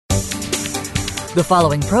The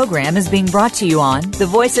following program is being brought to you on the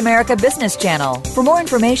Voice America Business Channel. For more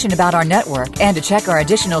information about our network and to check our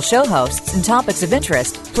additional show hosts and topics of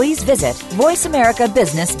interest, please visit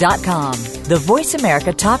voiceamericabusiness.com. The Voice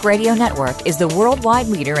America Talk Radio Network is the worldwide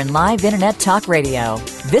leader in live Internet talk radio.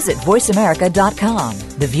 Visit voiceamerica.com.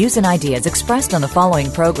 The views and ideas expressed on the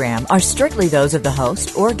following program are strictly those of the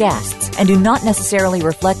host or guests and do not necessarily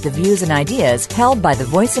reflect the views and ideas held by the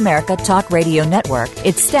Voice America Talk Radio Network,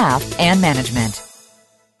 its staff, and management.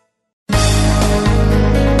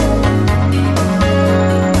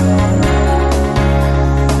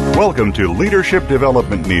 Welcome to Leadership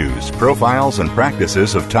Development News, profiles and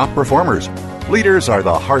practices of top performers. Leaders are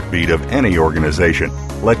the heartbeat of any organization.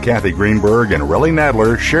 Let Kathy Greenberg and Relly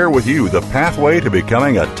Nadler share with you the pathway to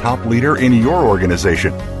becoming a top leader in your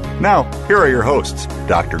organization. Now, here are your hosts,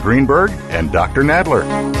 Dr. Greenberg and Dr. Nadler.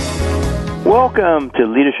 Welcome to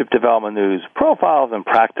Leadership Development News, profiles and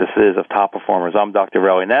practices of top performers. I'm Dr.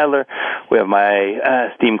 Relly Nadler. We have my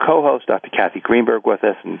esteemed co-host, Dr. Kathy Greenberg, with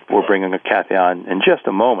us, and we're bringing Kathy on in just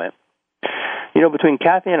a moment. You know, between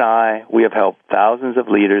Kathy and I, we have helped thousands of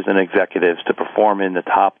leaders and executives to perform in the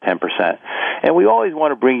top 10%. And we always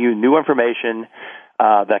want to bring you new information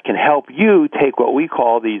that can help you take what we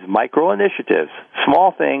call these micro initiatives,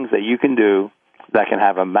 small things that you can do that can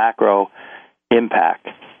have a macro impact.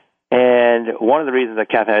 And one of the reasons that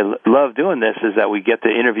Kathy and I love doing this is that we get to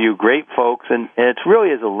interview great folks, and it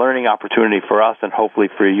really is a learning opportunity for us and hopefully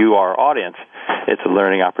for you, our audience. It's a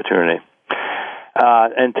learning opportunity.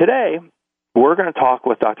 And today, we're going to talk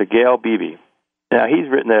with Dr. Gail Beebe. Now, he's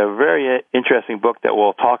written a very interesting book that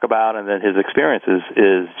we'll talk about, and then his experience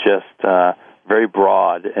is just very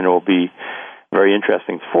broad, and it will be very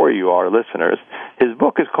interesting for you, our listeners. His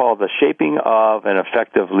book is called The Shaping of an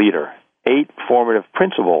Effective Leader, 8 Formative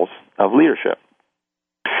Principles of Leadership.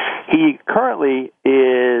 He currently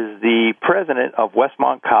is the president of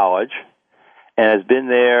Westmont College and has been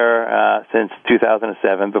there since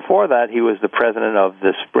 2007. Before that, he was the president of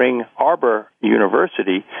the Spring Arbor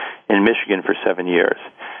University in Michigan for 7 years.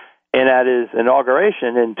 And at his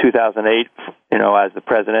inauguration in 2008, as the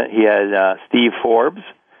president, he had Steve Forbes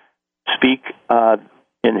speak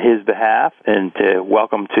in his behalf and to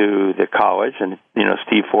welcome to the college. And,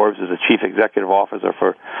 Steve Forbes is the chief executive officer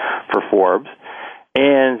for Forbes.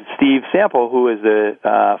 And Steve Sample, who is the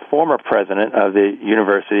former president of the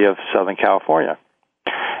University of Southern California.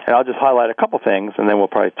 And I'll just highlight a couple things, and then we'll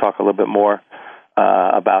probably talk a little bit more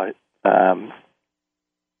about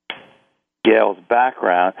Gail's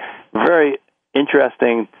background. Very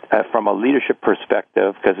interesting from a leadership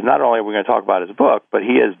perspective, because not only are we going to talk about his book, but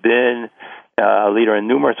he has been a leader in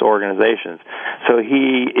numerous organizations. So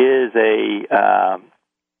he is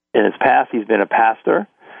in his past, he's been a pastor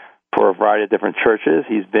for a variety of different churches.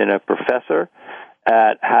 He's been a professor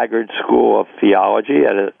at Haggard School of Theology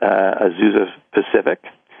at Azusa Pacific.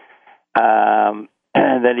 And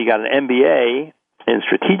then he got an MBA in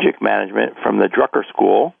Strategic Management from the Drucker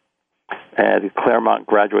School at the Claremont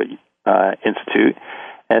Graduate Institute.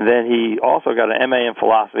 And then he also got an MA in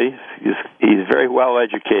philosophy. He's very well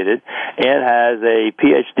educated and has a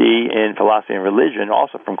PhD in philosophy and religion,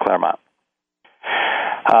 also from Claremont.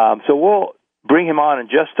 So we'll bring him on in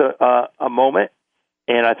just a moment.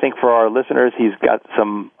 And I think for our listeners, he's got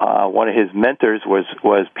one of his mentors was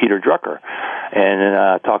Peter Drucker,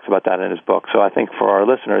 and talks about that in his book. So I think for our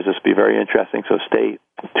listeners, this will be very interesting, so stay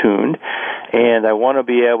tuned. And I want to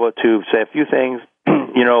be able to say a few things.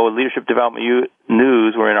 Leadership Development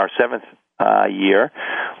News, we're in our 7th year.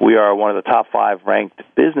 We are one of the top 5 ranked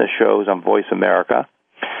business shows on Voice America.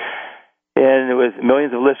 And with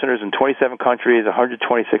millions of listeners in 27 countries,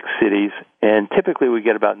 126 cities, and typically we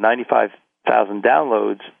get about 95,000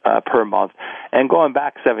 downloads per month, and going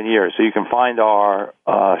back 7 years. So you can find our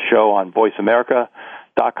show on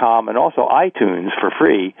voiceamerica.com and also iTunes for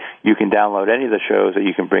free. You can download any of the shows that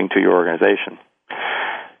you can bring to your organization.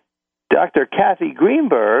 Dr. Kathy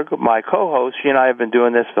Greenberg, my co-host, she and I have been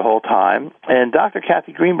doing this the whole time, and Dr.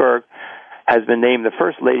 Kathy Greenberg has been named the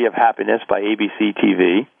First Lady of Happiness by ABC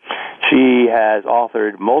TV. She has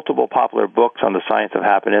authored multiple popular books on the science of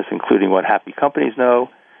happiness, including What Happy Companies Know,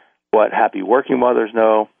 What Happy Working Mothers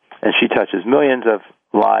Know, and she touches millions of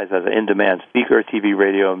lives as an in-demand speaker, TV,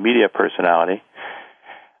 radio, and media personality.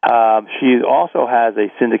 She also has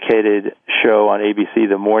a syndicated show on ABC,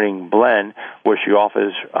 The Morning Blend, where she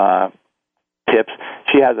offers tips.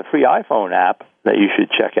 She has a free iPhone app that you should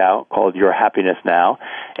check out called Your Happiness Now.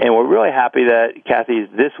 And we're really happy that Kathy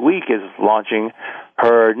this week is launching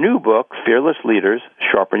her new book, Fearless Leaders,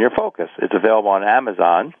 Sharpen Your Focus. It's available on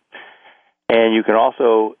Amazon. And you can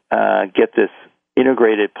also get this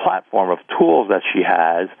integrated platform of tools that she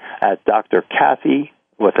has at Dr. Kathy,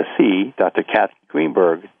 with a C,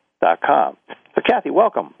 drkathygreenberg.com. So, Kathy,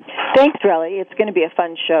 welcome. Thanks, Relly. It's going to be a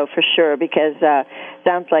fun show for sure because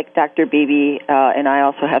sounds like Dr. Beebe and I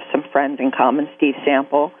also have some friends in common. Steve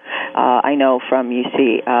Sample, I know from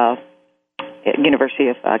UC, University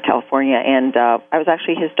of California, and I was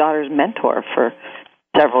actually his daughter's mentor for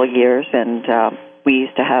several years, and we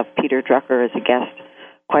used to have Peter Drucker as a guest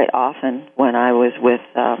quite often when I was with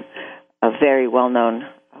a very well-known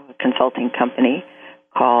consulting company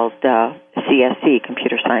called CSC,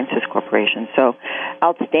 Computer Sciences Corporation. So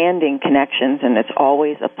outstanding connections, and it's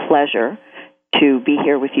always a pleasure to be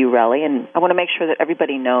here with you, Relly. And I want to make sure that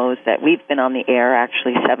everybody knows that we've been on the air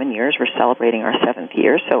actually 7 years. We're celebrating our 7th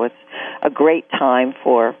year, so it's a great time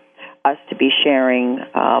for us to be sharing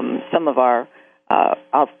some of our,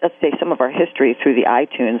 let's say, some of our history through the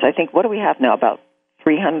iTunes. I think, what do we have now, about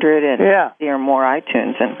 350 or more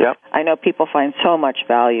iTunes, and I know people find so much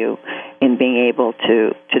value in being able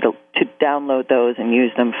to download those and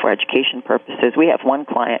use them for education purposes. We have one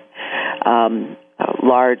client, a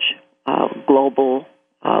large global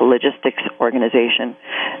logistics organization,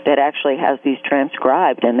 that actually has these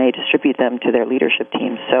transcribed, and they distribute them to their leadership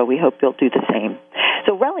teams. So we hope you'll do the same.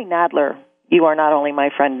 So, Relly Nadler, you are not only my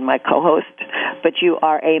friend and my co-host, but you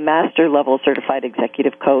are a master-level certified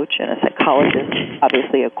executive coach and a psychologist,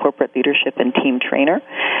 obviously a corporate leadership and team trainer.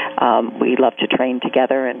 We love to train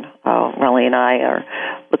together, and Relly and I are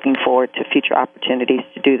looking forward to future opportunities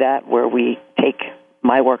to do that, where we take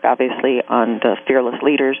my work, obviously, on the fearless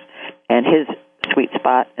leaders and his sweet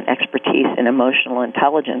spot and expertise in emotional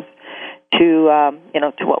intelligence to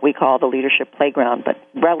what we call the leadership playground. But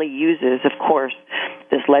Relly uses, of course,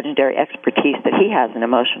 this legendary expertise that he has in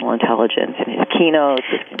emotional intelligence in his keynotes,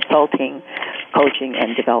 his consulting, coaching,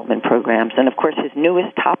 and development programs. And, of course, his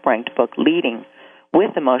newest top-ranked book, Leading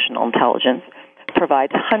with Emotional Intelligence,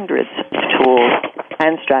 provides hundreds of tools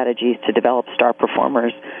and strategies to develop star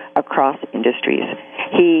performers across industries.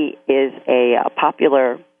 He is a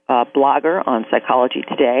popular blogger on Psychology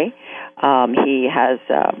Today. He has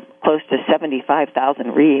close to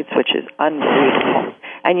 75,000 reads, which is unbelievable.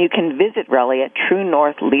 And you can visit Relly at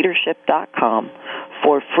truenorthleadership.com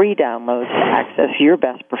for free downloads to access your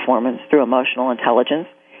best performance through emotional intelligence,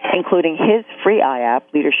 including his free iApp,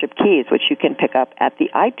 Leadership Keys, which you can pick up at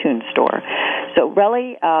the iTunes store. So,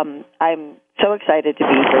 Relly, I'm so excited to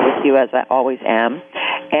be here with you, as I always am.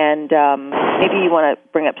 And maybe you want to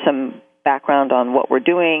bring up some background on what we're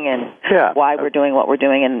doing and why we're doing what we're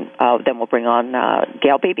doing, and then we'll bring on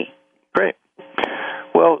Gail Beebe. Great.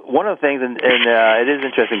 Well, one of the things, and it is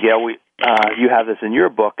interesting, Gail, you have this in your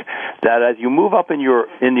book, that as you move up in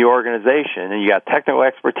the organization, and you got technical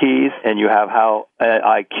expertise and you have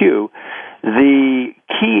IQ, the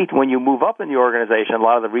key when you move up in the organization, a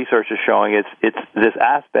lot of the research is showing it's this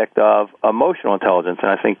aspect of emotional intelligence.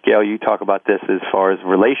 And I think, Gail, you talk about this as far as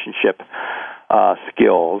relationship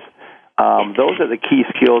skills. Those are the key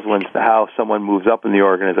skills when how someone moves up in the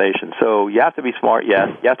organization. So you have to be smart, yes.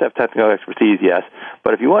 You have to have technical expertise, yes.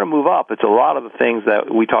 But if you want to move up, it's a lot of the things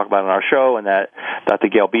that we talk about in our show and that Dr.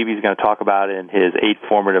 Gail Beebe is going to talk about in his 8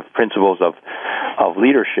 formative principles of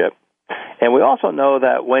leadership. And we also know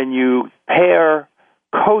that when you pair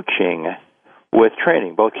coaching with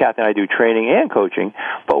training, both Kathy and I do training and coaching,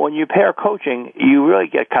 but when you pair coaching, you really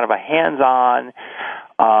get kind of a hands-on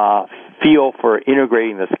feel for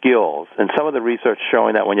integrating the skills. And some of the research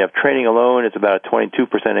showing that when you have training alone, it's about a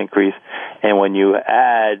 22% increase, and when you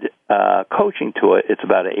add coaching to it, it's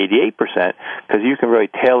about an 88%, because you can really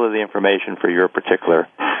tailor the information for your particular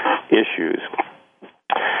issues.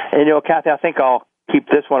 And, Kathy, I think I'll keep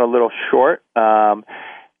this one a little short,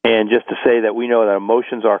 and just to say that we know that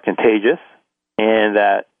emotions are contagious, and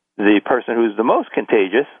that the person who's the most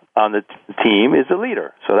contagious on the team is the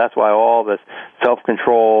leader. So that's why all this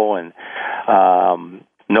self-control and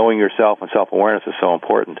knowing yourself and self-awareness is so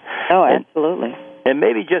important. Oh, absolutely. And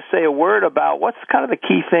maybe just say a word about what's kind of the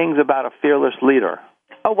key things about a fearless leader.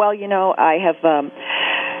 Oh, well, I have,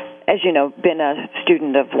 as you know, been a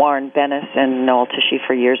student of Warren Bennis and Noel Tichy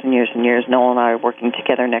for years and years and years. Noel and I are working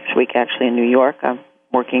together next week, actually, in New York. I'm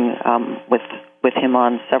working with him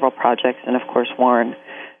on several projects, and, of course, Warren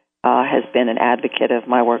has been an advocate of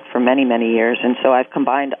my work for many, many years. And so I've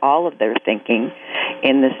combined all of their thinking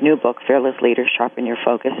in this new book, Fearless Leaders, Sharpen Your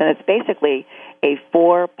Focus. And it's basically a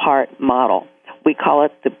 4-part model. We call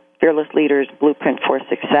it the Fearless Leaders Blueprint for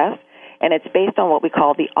Success. And it's based on what we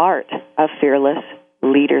call the art of fearless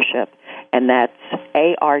leadership. And that's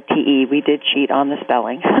ARTE. We did cheat on the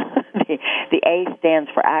spelling. The A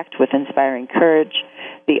stands for act with inspiring courage.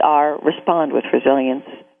 The R, respond with resilience.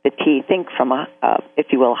 the T, think from a, if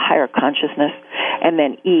you will, higher consciousness, and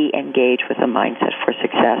then E, engage with a mindset for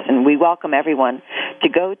success. And we welcome everyone to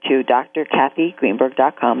go to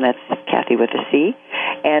drkathygreenberg.com, that's Kathy with a C,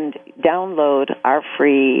 and download our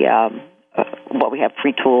free, we have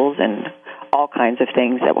free tools and all kinds of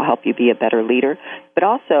things that will help you be a better leader, but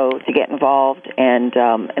also to get involved and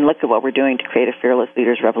look at what we're doing to create a Fearless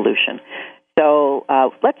Leaders Revolution. So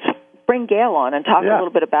let's bring Gail on and talk a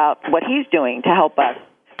little bit about what he's doing to help us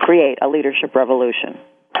create a leadership revolution.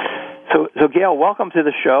 So Gail, welcome to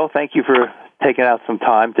the show. Thank you for taking out some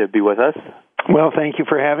time to be with us. Well, thank you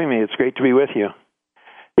for having me. It's great to be with you.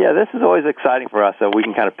 Yeah, this is always exciting for us, so we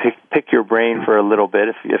can kind of pick your brain for a little bit,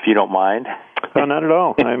 if you don't mind. Oh, not at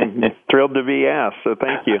all. I'm thrilled to be asked, so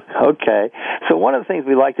thank you. Okay. So one of the things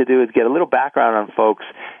we like to do is get a little background on folks,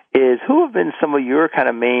 is who have been some of your kind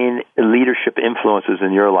of main leadership influences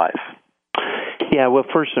in your life? Yeah, well,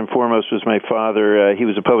 first and foremost was my father. He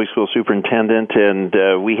was a public school superintendent,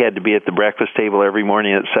 and we had to be at the breakfast table every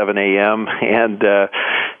morning at 7 a.m., and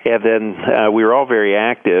then we were all very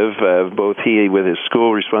active, both he with his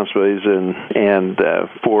school responsibilities and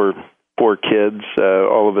four kids,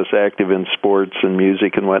 all of us active in sports and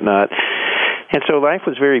music and whatnot. And so life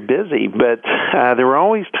was very busy, but there were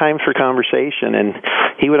always times for conversation, and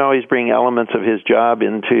he would always bring elements of his job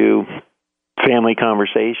into family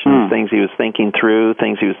conversations, things he was thinking through,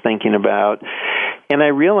 things he was thinking about. And I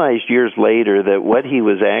realized years later that what he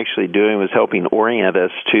was actually doing was helping orient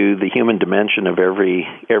us to the human dimension of every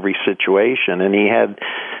situation. And he had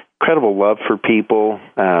incredible love for people,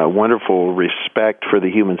 wonderful respect for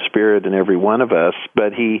the human spirit in every one of us,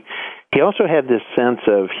 but he also had this sense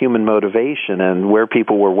of human motivation and where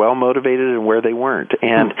people were well motivated and where they weren't.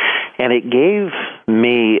 And it gave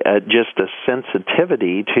me just a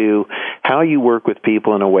sensitivity to how you work with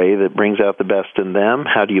people in a way that brings out the best in them,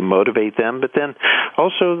 how do you motivate them, but then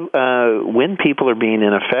also when people are being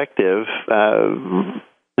ineffective,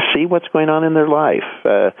 see what's going on in their life.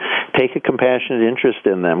 Take a compassionate interest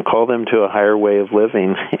in them. Call them to a higher way of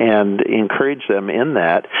living and encourage them in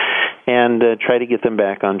that and try to get them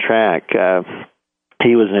back on track.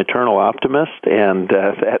 He was an eternal optimist, and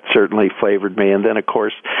that certainly flavored me. And then, of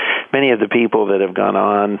course, many of the people that have gone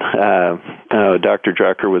on, Dr.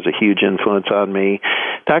 Drucker was a huge influence on me.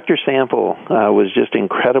 Dr. Sample was just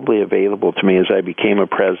incredibly available to me as I became a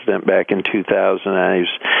president back in 2000. I was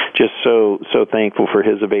just so thankful for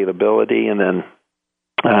his availability. And then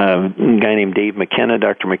a guy named Dave McKenna.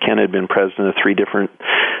 Dr. McKenna had been president of 3 different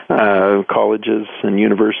colleges and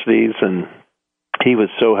universities, and he was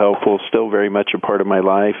so helpful, still very much a part of my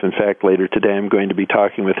life. In fact, later today I'm going to be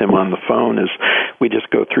talking with him on the phone as we just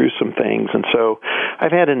go through some things. And so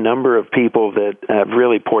I've had a number of people that have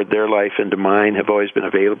really poured their life into mine, have always been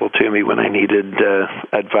available to me when I needed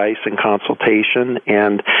advice and consultation.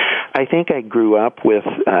 And I think I grew up with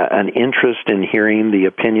an interest in hearing the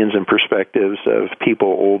opinions and perspectives of people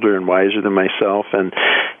older and wiser than myself. And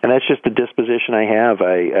that's just a disposition I have.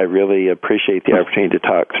 I really appreciate the opportunity to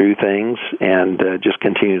talk through things and just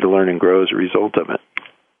continue to learn and grow as a result of it.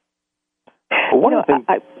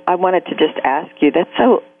 I wanted to just ask you,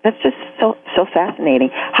 that's just so fascinating.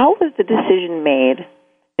 How was the decision made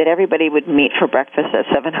that everybody would meet for breakfast at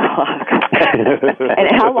 7 o'clock? And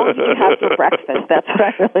how long did you have for breakfast? That's what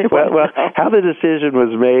I really want to know. How the decision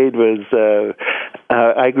was made was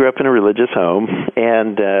I grew up in a religious home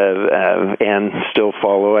and still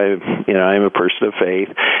follow. I'm a person of faith.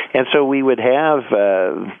 And so we would have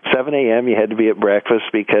 7 a.m. You had to be at breakfast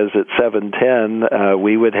because at 7:10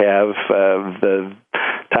 we would have the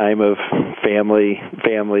time of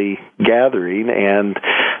family gathering, and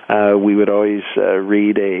we would always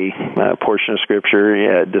read a portion of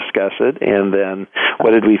Scripture, discuss it, and then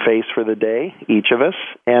what did we face for the day, each of us.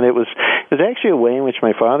 And it was actually a way in which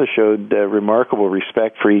my father showed remarkable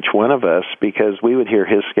respect for each one of us, because we would hear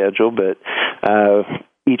his schedule, but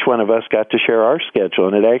each one of us got to share our schedule,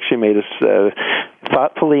 and it actually made us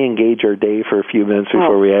thoughtfully engage our day for a few minutes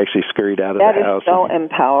before we actually scurried out of the house. That is so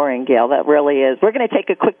empowering, Gail. That really is. We're going to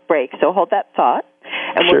take a quick break, so hold that thought,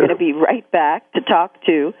 and we're going to be right back to talk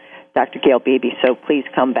to Dr. Gail Beebe. So please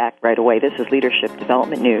come back right away. This is Leadership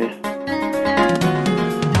Development News.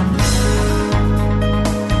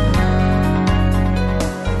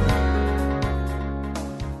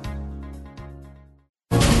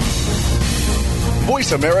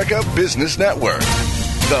 Voice America Business Network,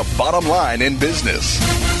 the bottom line in business.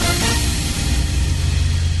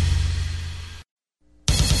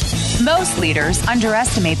 Most leaders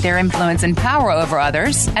underestimate their influence and power over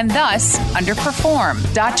others and thus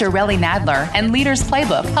underperform. Dr. Relly Nadler and Leaders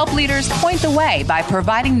Playbook help leaders point the way by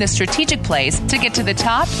providing the strategic plays to get to the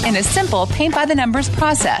top in a simple paint-by-the-numbers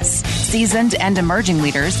process. Seasoned and emerging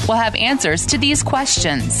leaders will have answers to these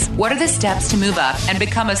questions. What are the steps to move up and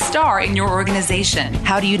become a star in your organization?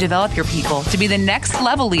 How do you develop your people to be the next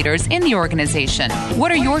level leaders in the organization?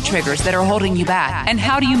 What are your triggers that are holding you back, and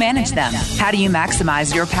how do you manage them? How do you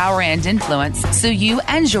maximize your power and influence so you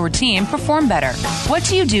and your team perform better? What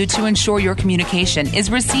do you do to ensure your communication is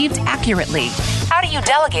received accurately? How do you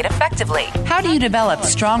delegate effectively? How do you develop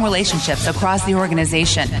strong relationships across the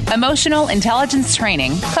organization? Emotional intelligence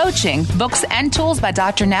training, coaching, books, and tools by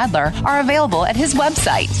Dr. Nadler are available at his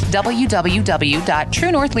website,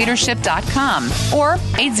 www.truenorthleadership.com or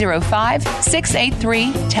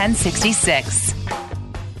 805-683-1066.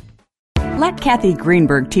 Let Kathy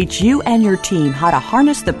Greenberg teach you and your team how to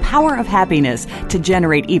harness the power of happiness to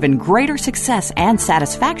generate even greater success and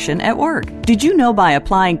satisfaction at work. Did you know by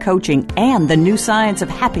applying coaching and the new science of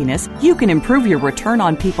happiness, you can improve your return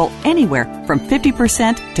on people anywhere from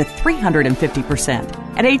 50% to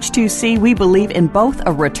 350%? At H2C, we believe in both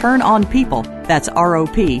a return on people, that's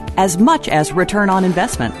ROP, as much as return on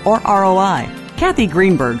investment, or ROI. Kathy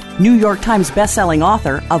Greenberg, New York Times bestselling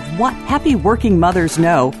author of What Happy Working Mothers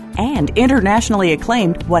Know and internationally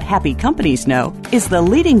acclaimed What Happy Companies Know, is the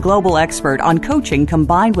leading global expert on coaching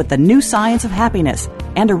combined with the new science of happiness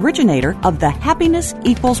and originator of the Happiness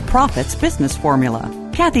Equals Profits business formula.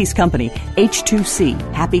 Kathy's company, H2C,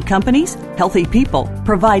 Happy Companies, Healthy People,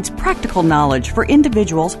 provides practical knowledge for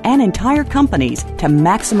individuals and entire companies to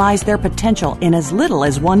maximize their potential in as little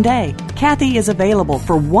as one day. Kathy is available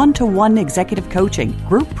for one-to-one executive coaching,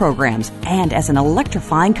 group programs, and as an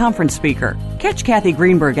electrifying conference speaker. Catch Kathy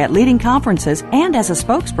Greenberg at leading conferences and as a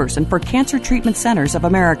spokesperson for Cancer Treatment Centers of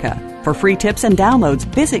America. For free tips and downloads,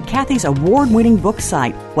 visit Kathy's award-winning book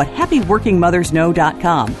site,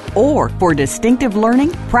 whathappyworkingmothersknow.com. Or for distinctive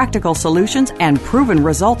learning, practical solutions, and proven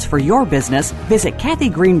results for your business, visit Kathy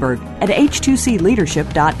Greenberg at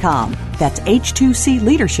h2cleadership.com. That's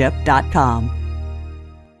h2cleadership.com.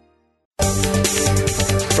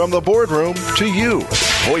 From the boardroom to you,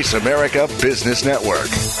 Voice America Business Network.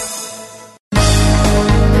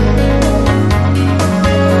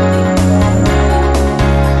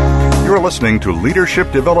 You're listening to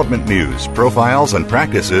Leadership Development News, profiles and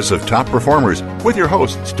practices of top performers with your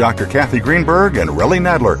hosts, Dr. Kathy Greenberg and Relly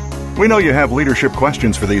Nadler. We know you have leadership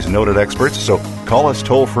questions for these noted experts, so call us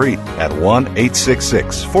toll-free at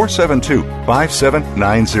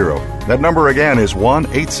 1-866-472-5790. That number again is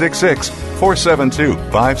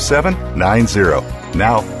 1-866-472-5790.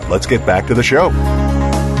 Now, let's get back to the show.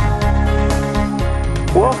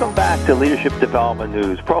 Welcome back to Leadership Development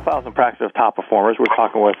News, profiles and practice of top performers. We're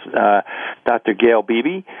talking with Dr. Gail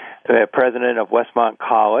Beebe, president of Westmont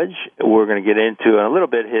College. We're going to get into in a little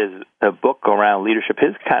bit his book around leadership,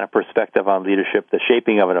 his kind of perspective on leadership, the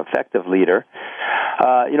shaping of an effective leader.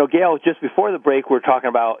 Gail, just before the break, we're talking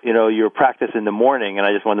about, your practice in the morning, and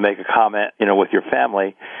I just wanted to make a comment, with your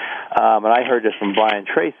family. And I heard this from Brian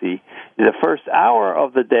Tracy. The first hour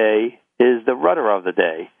of the day is the rudder of the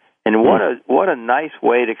day. And what a nice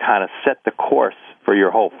way to kind of set the course for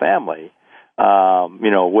your whole family,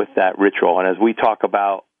 with that ritual. And as we talk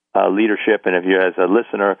about leadership, and if you're as a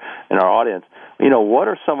listener in our audience, what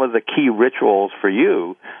are some of the key rituals for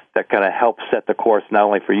you that kind of help set the course not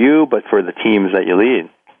only for you but for the teams that you lead?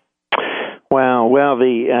 Wow. Well,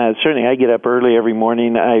 certainly I get up early every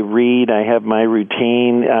morning. I read. I have my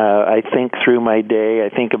routine. I think through my day. I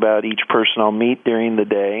think about each person I'll meet during the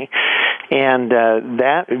day. And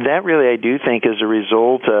that really, I do think, is a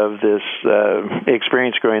result of this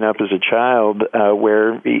experience growing up as a child,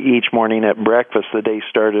 where each morning at breakfast, the day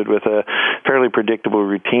started with a fairly predictable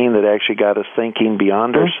routine that actually got us thinking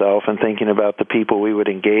beyond ourselves and thinking about the people we would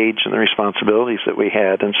engage and the responsibilities that we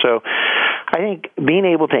had. And so I think being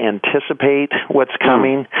able to anticipate what's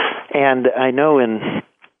coming, and I know in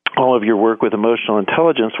all of your work with emotional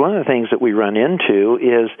intelligence, one of the things that we run into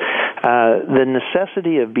is the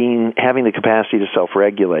necessity of having the capacity to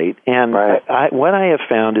self-regulate. And what I have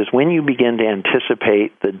found is when you begin to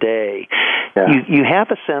anticipate the day, you have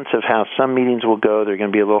a sense of how some meetings will go. They're going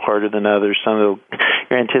to be a little harder than others. Some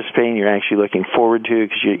you're anticipating, you're actually looking forward to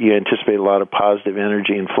because you anticipate a lot of positive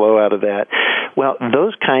energy and flow out of that. Well,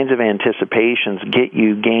 those kinds of anticipations get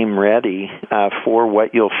you game ready for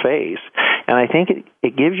what you'll face. And I think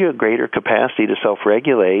it gives you a greater capacity to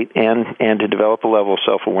self-regulate and to develop a level of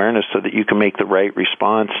self-awareness so that you can make the right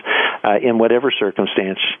response in whatever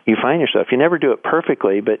circumstance you find yourself. You never do it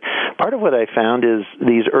perfectly, but part of what I found is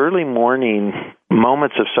these early morning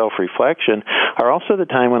moments of self-reflection are also the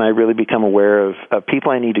time when I really become aware of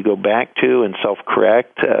people I need to go back to and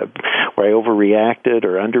self-correct, where I overreacted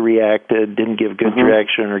or underreacted, didn't give good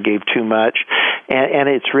direction or gave too much. And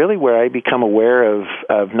it's really where I become aware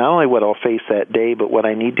of not only what I'll face that day, but what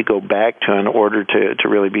I need to go back to in order to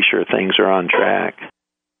really be sure things are on track.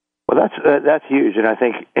 Well, that's huge, and I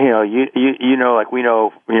think like we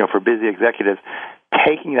know for busy executives,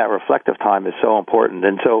 taking that reflective time is so important.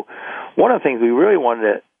 And so, one of the things we really wanted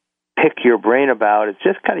to pick your brain about is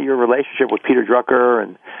just kind of your relationship with Peter Drucker,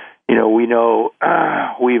 and we know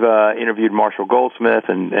we've interviewed Marshall Goldsmith,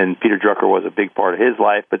 and Peter Drucker was a big part of his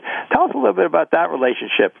life. But tell us a little bit about that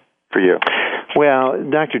relationship for you. Well,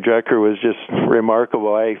 Dr. Drucker was just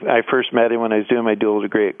remarkable. I first met him when I was doing my dual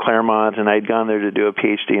degree at Claremont, and I'd gone there to do a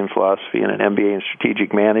PhD in philosophy and an MBA in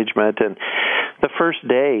strategic management. And the first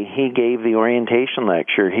day he gave the orientation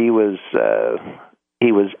lecture, he was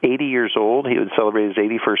 80 years old. He would celebrate his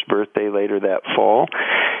 81st birthday later that fall.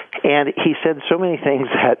 And he said so many things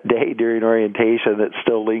that day during orientation that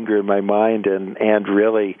still linger in my mind and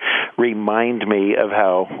really remind me of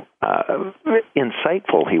how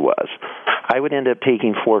insightful he was. I would end up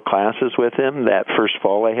taking 4 classes with him. That first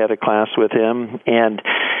fall I had a class with him, and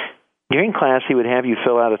during class, he would have you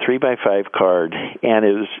fill out a 3x5 card, and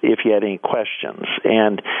it was if you had any questions.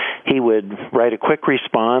 And he would write a quick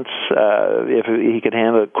response. If he could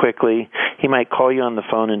handle it quickly, he might call you on the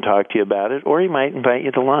phone and talk to you about it, or he might invite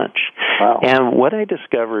you to lunch. Wow. And what I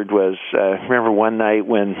discovered was, remember one night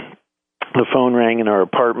when the phone rang in our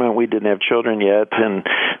apartment. We didn't have children yet, and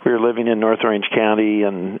we were living in North Orange County,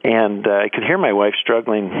 and I could hear my wife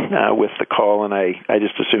struggling with the call, and I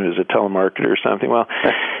just assumed it was a telemarketer or something. Well,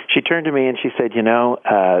 she turned to me and she said,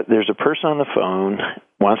 there's a person on the phone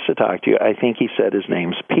wants to talk to you. I think he said his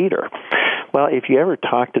name's Peter. Well, if you ever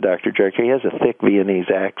talk to Dr. Drucker, he has a thick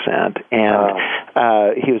Viennese accent, and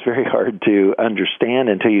he was very hard to understand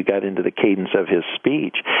until you got into the cadence of his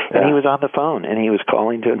speech. And he was on the phone, and he was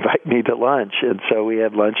calling to invite me to lunch. And so we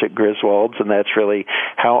had lunch at Griswold's, and that's really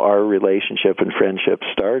how our relationship and friendship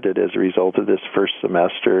started as a result of this first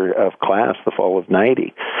semester of class, the fall of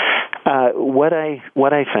 '90. What I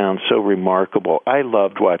found so remarkable, I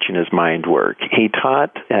loved watching his mind work. He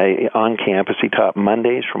taught on campus. He taught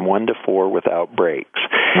Mondays from 1 to 4 without breaks.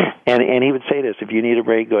 And he would say to us, if you need a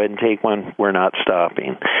break, go ahead and take one. We're not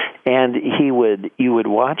stopping. And you would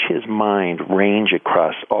watch his mind range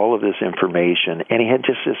across all of this information, and he had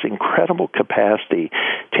just this incredible capacity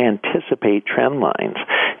to anticipate trend lines.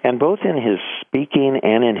 And both in his speaking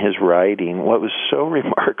and in his writing, what was so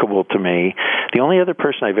remarkable to me, the only other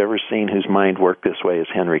person I've ever seen whose mind worked this way is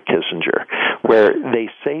Henry Kissinger, where they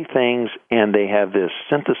say things and they have this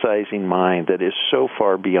synthesizing mind that is so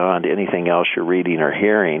far beyond anything else you're reading or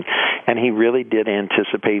hearing, and he really did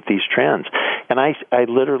anticipate these trends. And I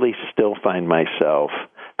literally still find myself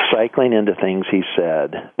cycling into things he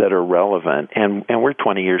said that are relevant, and we're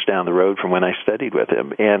 20 years down the road from when I studied with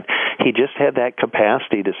him, and he just had that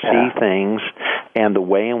capacity to see things and the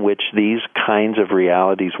way in which these kinds of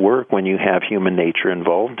realities work when you have human nature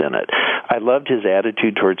involved in it. I loved his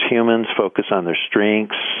attitude towards humans, focus on their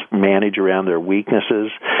strengths, manage around their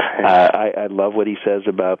weaknesses. I love what he says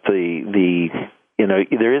about the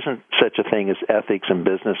there isn't such a thing as ethics and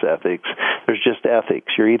business ethics. There's just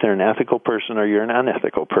ethics. You're either an ethical person or you're an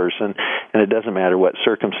unethical person, and it doesn't matter what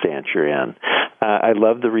circumstance you're in. I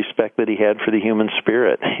love the respect that he had for the human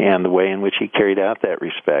spirit and the way in which he carried out that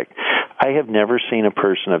respect. I have never seen a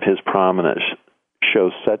person of his prominence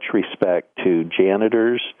show such respect to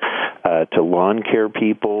janitors, to lawn care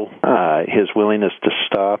people, his willingness to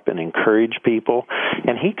stop and encourage people.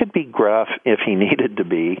 And he could be gruff if he needed to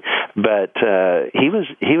be, but he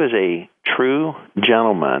was a true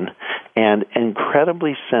gentleman and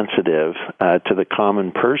incredibly sensitive to the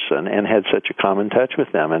common person and had such a common touch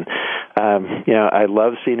with them. And, I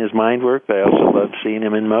love seeing his mind work, but I also love seeing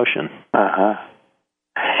him in motion.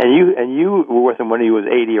 And you were with him when he was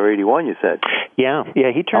 80 or 81, you said? Yeah,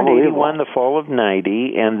 he turned 81 the fall of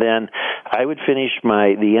 90, and then I would finish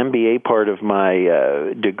the MBA part of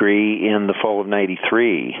my degree in the fall of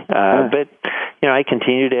 93. But, I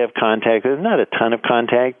continued to have contact. There's not a ton of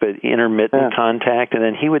contact, but intermittent contact. And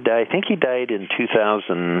then he would die. I think he died in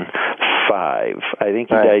 2005. I think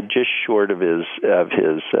he died just short of his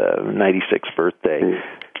 96th birthday.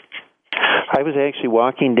 I was actually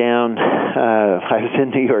walking down, I was in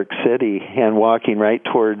New York City and walking right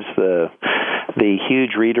towards the the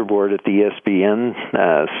huge reader board at the ESPN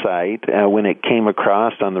site. When it came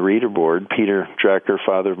across on the reader board, Peter Drucker,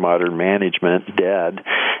 father of modern management, dead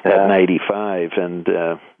at 95. And,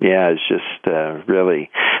 it's just really,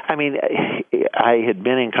 I mean, I had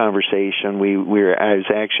been in conversation. I was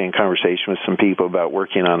actually in conversation with some people about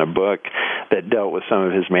working on a book that dealt with some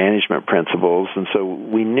of his management principles. And so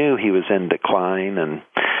we knew he was in decline and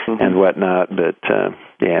whatnot. But,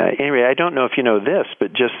 anyway, I don't know if you know this,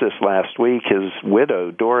 but just this last week, his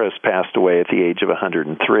widow, Doris, passed away at the age of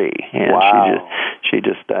 103. And she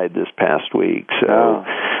just died this past week. So,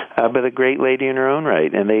 but a great lady in her own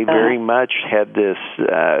right. And they very much had this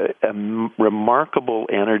remarkable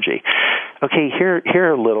energy. Okay, here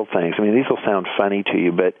are little things. I mean, these will sound funny to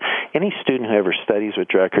you, but any student who ever studies with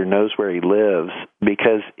Drucker knows where he lives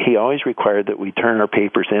because he always required that we turn our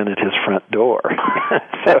papers in at his front door.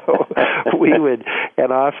 So we would,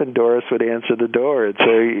 and often Doris would answer the door. And so,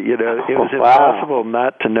 it was impossible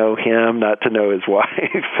not to know him, not to know his wife.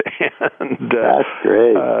 And, that's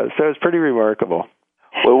great. So it's pretty remarkable.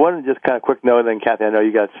 Well, one just kind of quick note, and then Kathy, I know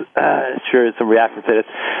you got sure some reactions to this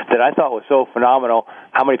that I thought was so phenomenal.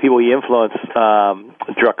 How many people he influenced,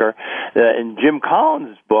 Drucker. In Jim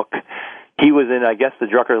Collins' book, he was in, I guess, the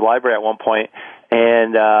Drucker Library at one point,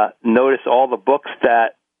 and noticed all the books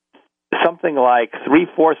that something like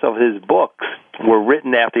 3/4 of his books were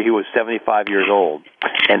written after he was 75 years old.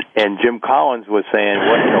 And Jim Collins was saying,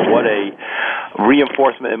 what a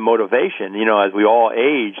reinforcement and motivation, as we all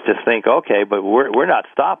age, to think, okay, but we're not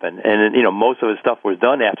stopping. And, most of his stuff was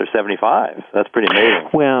done after 75. That's pretty amazing.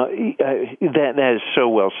 Well, that is so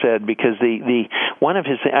well said, because the one of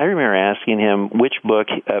his, I remember asking him which book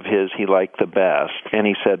of his he liked the best, and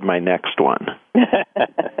he said, my next one.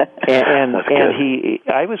 and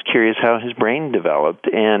I was curious how his brain developed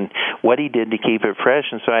and what he did to keep it fresh.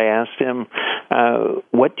 And so I asked him,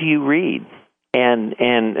 what do you read? And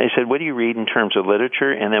I said, what do you read in terms of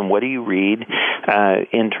literature? And then what do you read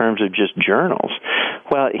in terms of just journals?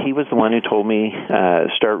 Well, he was the one who told me,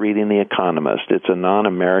 start reading The Economist. It's a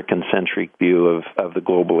non-American centric view of the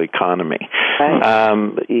global economy.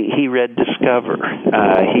 Right. He read Discover.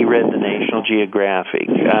 He read the National Geographic.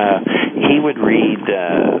 He would read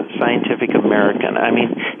Scientific American. I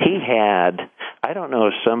mean, he had, I don't know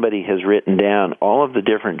if somebody has written down all of the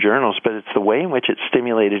different journals, but it's the way in which it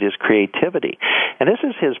stimulated his creativity. And this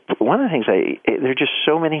is one of the things there are just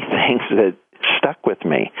so many things that stuck with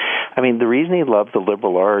me. I mean, the reason he loved the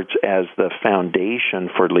liberal arts as the foundation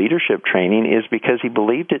for leadership training is because he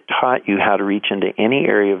believed it taught you how to reach into any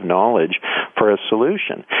area of knowledge for a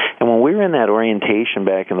solution. And when we were in that orientation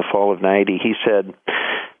back in the fall of 90, he said,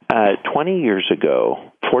 20 years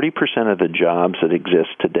ago, 40% of the jobs that exist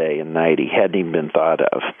today in 90 hadn't even been thought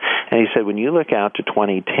of. And he said, when you look out to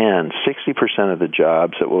 2010, 60% of the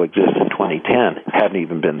jobs that will exist in 2010 haven't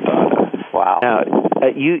even been thought of. Wow. Now,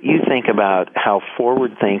 you think about how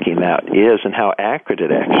forward-thinking that is and how accurate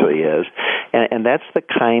it actually is, and that's the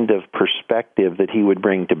kind of perspective that he would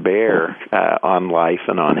bring to bear on life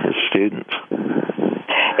and on his students.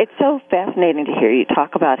 It's so fascinating to hear you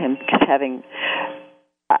talk about him, because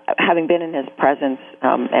having been in his presence,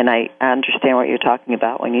 and I understand what you're talking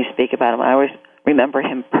about when you speak about him. I always remember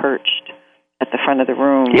him perched at the front of the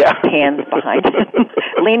room, hands behind him,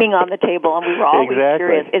 leaning on the table, and we were always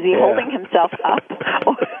curious, is he holding himself up,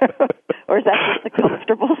 or is that just a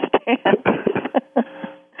comfortable stance?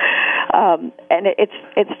 And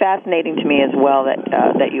it's fascinating to me as well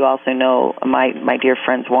that you also know my dear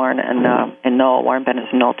friends Warren and Noel, Warren Bennis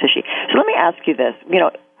and Noel Tichy. So let me ask you this,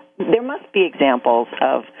 there must be examples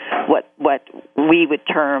of what we would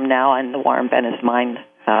term now in the Warren Bennis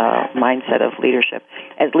mindset of leadership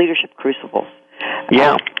as leadership crucibles.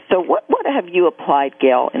 Yeah. So what have you applied,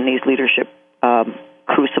 Gail, in these leadership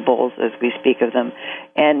crucibles, as we speak of them,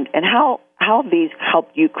 and how have these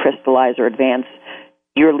helped you crystallize or advance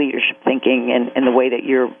your leadership thinking and the way that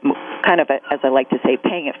you're kind of, as I like to say,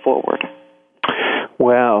 paying it forward?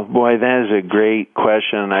 Well, boy, that is a great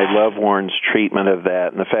question. I love Warren's treatment of that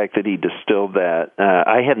and the fact that he distilled that.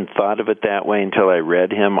 I hadn't thought of it that way until I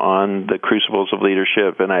read him on the Crucibles of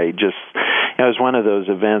Leadership, and it was one of those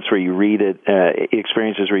events where you read it,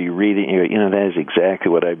 experiences where you read it, and you go, that is exactly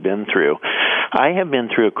what I've been through. I have been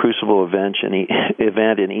through a crucible event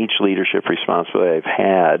in each leadership responsibility I've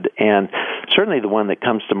had, and certainly the one that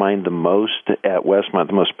comes to mind the most at Westmont,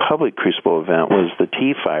 the most public crucible event, was the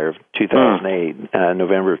Tea Fire of 2008,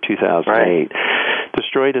 November of 2008. Right.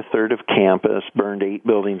 Destroyed a third of campus, burned 8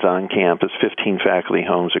 buildings on campus, 15 faculty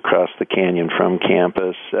homes across the canyon from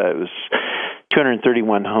campus. It was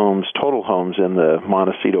 231 homes, total homes in the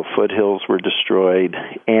Montecito foothills were destroyed,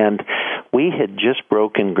 and we had just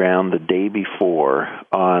broken ground the day before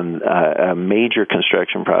on a major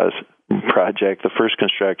construction project, the first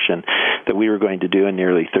construction that we were going to do in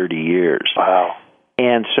nearly 30 years. Wow.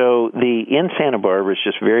 And so in Santa Barbara, it's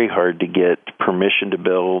just very hard to get permission to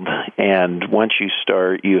build, and once you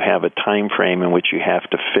start, you have a time frame in which you have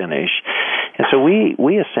to finish. And so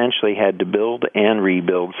we essentially had to build and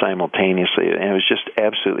rebuild simultaneously, and it was just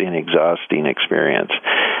absolutely an exhausting experience.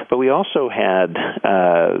 But we also had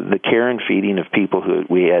the care and feeding of people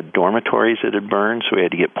we had dormitories that had burned, so we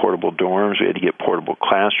had to get portable dorms, we had to get portable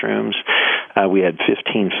classrooms. We had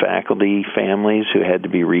 15 faculty families who had to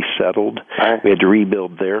be resettled. We had to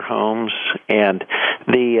rebuild their homes, and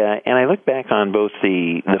I look back on both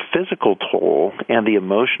the physical toll and the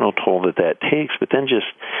emotional toll that takes, but then just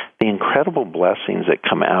the incredible blessings that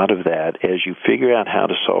come out of that as you figure out how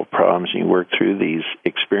to solve problems and you work through these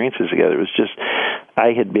experiences together. It was just,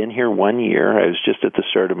 I had been here 1 year. I was just at the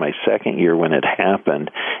start of my second year when it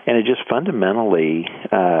happened, and it just fundamentally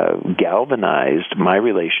galvanized my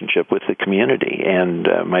relationship with the community and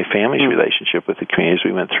my family's relationship with the community as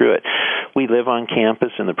we went through it. We live on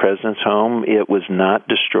campus in the President's Home. It was not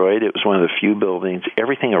destroyed. It was one of the few buildings.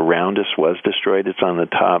 Everything around us was destroyed. It's on the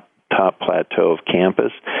top plateau of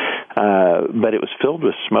campus, but it was filled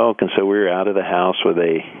with smoke, and so we were out of the house where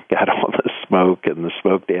they got all the smoke and the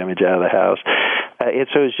smoke damage out of the house.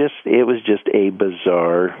 So it was just a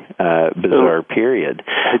bizarre period.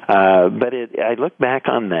 But I look back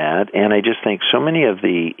on that, and I just think so many of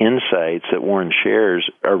the insights that Warren shares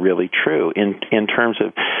are really true in terms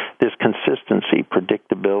of this consistency,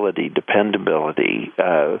 predictability, dependability,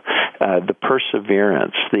 the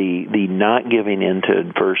perseverance, the not giving into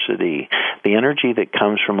adversity, the energy that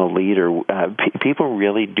comes from a leader. People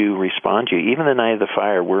really do respond to you. Even the night of the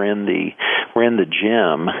fire, we're in the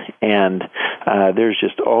gym, and there's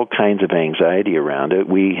just all kinds of anxiety around it.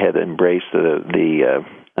 We had embraced the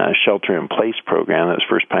shelter-in-place program that was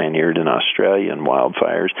first pioneered in Australia in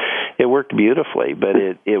wildfires. It worked beautifully, but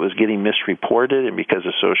it was getting misreported, and because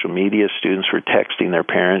of social media, students were texting their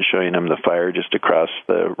parents, showing them the fire just across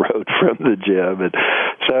the road from the gym. And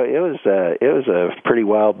so it was a pretty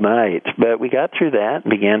wild night, but we got through that and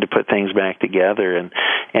began to put things back together, and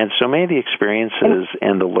so many of the experiences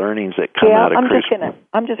and the learnings that come out of Crucible.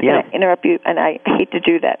 I'm just going to interrupt you, and I hate to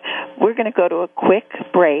do that. We're going to go to a quick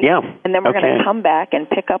break, and then we're going to come back and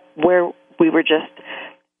pick up where we were just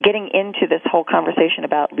getting into this whole conversation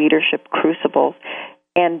about leadership crucibles.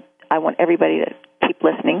 And I want everybody to keep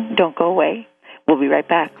listening. Don't go away. We'll be right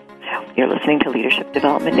back. You're listening to Leadership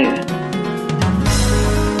Development News.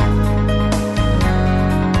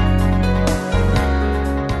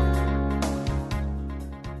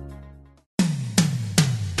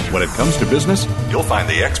 When it comes to business, you'll find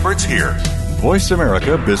the experts here. Voice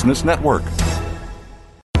America Business Network.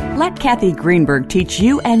 Let Kathy Greenberg teach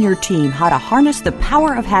you and your team how to harness the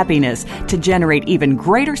power of happiness to generate even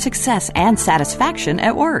greater success and satisfaction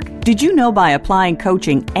at work. Did you know by applying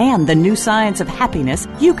coaching and the new science of happiness,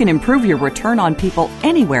 you can improve your return on people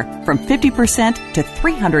anywhere from 50% to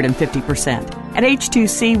 350%? At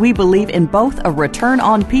H2C, we believe in both a return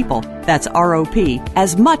on people, that's ROP,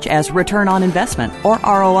 as much as return on investment, or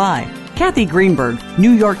ROI. Kathy Greenberg,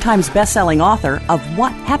 New York Times bestselling author of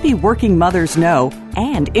What Happy Working Mothers Know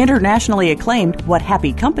and internationally acclaimed What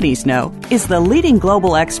Happy Companies Know, is the leading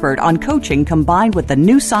global expert on coaching combined with the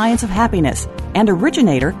new science of happiness and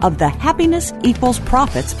originator of the Happiness Equals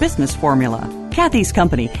Profits business formula. Kathy's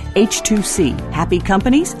company, H2C, Happy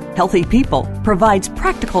Companies, Healthy People, provides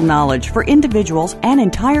practical knowledge for individuals and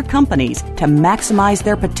entire companies to maximize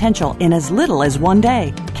their potential in as little as one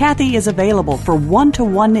day. Kathy is available for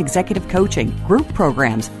one-to-one executive coaching, group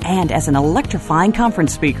programs, and as an electrifying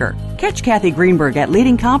conference speaker. Catch Kathy Greenberg at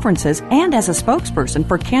leading conferences and as a spokesperson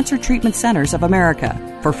for Cancer Treatment Centers of America.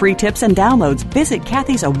 For free tips and downloads, visit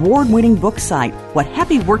Kathy's award-winning book site,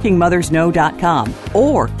 whathappyworkingmothersknow.com.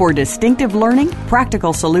 Or for distinctive learning,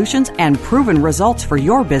 practical solutions, and proven results for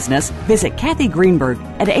your business, visit Kathy Greenberg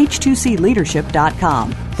at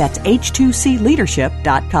h2cleadership.com. That's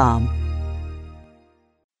h2cleadership.com.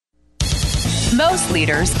 Most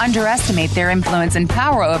leaders underestimate their influence and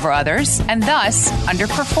power over others and thus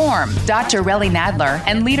underperform. Dr. Relly Nadler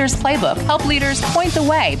and Leaders Playbook help leaders point the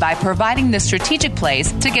way by providing the strategic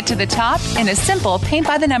plays to get to the top in a simple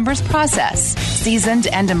paint-by-the-numbers process. Seasoned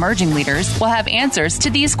and emerging leaders will have answers to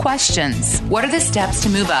these questions. What are the steps to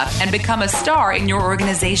move up and become a star in your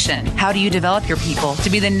organization? How do you develop your people to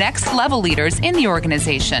be the next level leaders in the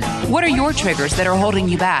organization? What are your triggers that are holding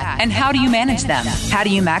you back, and how do you manage them? How do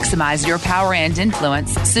you maximize your power and and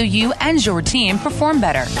influence so you and your team perform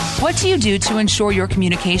better? What do you do to ensure your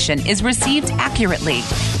communication is received accurately?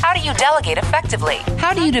 How do you delegate effectively?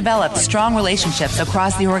 How do you develop strong relationships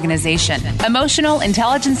across the organization? Emotional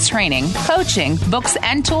intelligence training, coaching, books,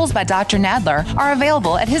 and tools by Dr. Nadler are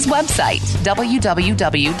available at his website,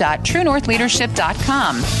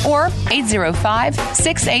 www.truenorthleadership.com or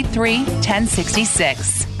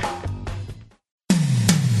 805-683-1066.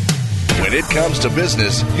 When it comes to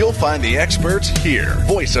business, you'll find the experts here.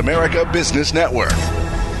 Voice America Business Network.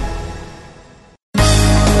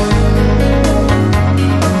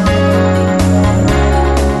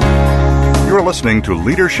 You're listening to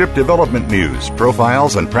Leadership Development News,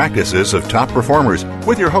 profiles and practices of top performers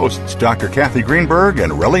with your hosts, Dr. Kathy Greenberg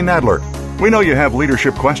and Relly Nadler. We know you have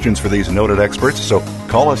leadership questions for these noted experts, so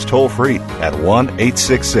call us toll-free at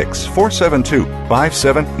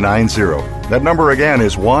 1-866-472-5790. That number again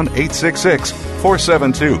is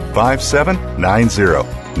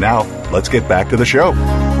 1-866-472-5790. Now, let's get back to the show.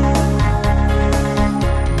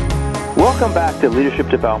 Welcome back to Leadership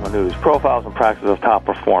Development News, profiles and practices of top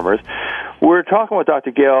performers. We're talking with Dr.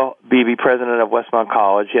 Gail Beebe, president of Westmont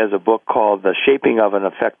College. He has a book called The Shaping of an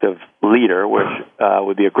Effective Leader, which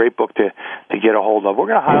would be a great book to get a hold of. We're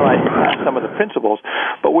going to highlight some of the principles,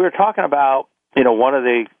 but we're talking about, one of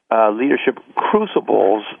the leadership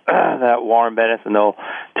crucibles that Warren Bennett and Noel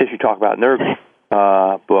Tissue talk about in their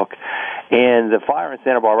book. And the fire in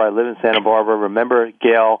Santa Barbara, I live in Santa Barbara. Remember,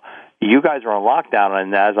 Gail, you guys are on lockdown,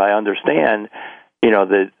 and as I understand,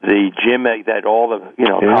 the gym that all the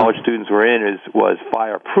college students were in was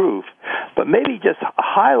fireproof. But maybe just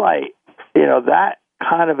highlight that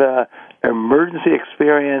kind of a emergency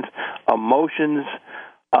experience, emotions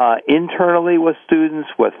internally with students,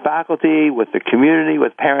 with faculty, with the community,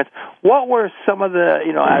 with parents. What were some of the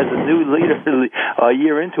as a new leader a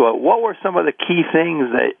year into it? What were some of the key things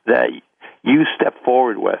that you stepped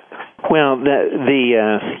forward with? Well,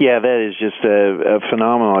 that is just a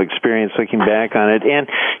phenomenal experience looking back on it. And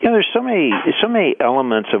there's so many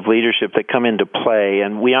elements of leadership that come into play,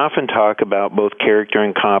 and we often talk about both character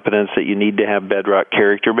and competence, that you need to have bedrock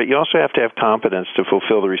character, but you also have to have competence to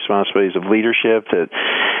fulfill the responsibilities of leadership. That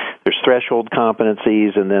there's threshold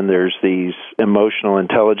competencies, and then there's these emotional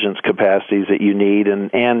intelligence capacities that you need,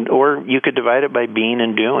 and or you could divide it by being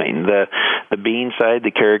and doing. The being side, the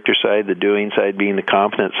character side, the doing side being the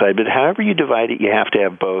competent side. But however you divide it, you have to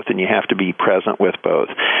have both, and you have to be present with both.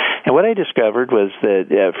 And what I discovered was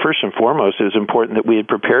that first and foremost, it was important that we had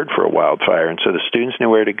prepared for a wildfire. And so the students knew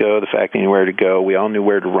where to go, the faculty knew where to go, we all knew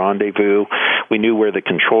where to rendezvous, we knew where the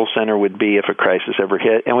control center would be if a crisis ever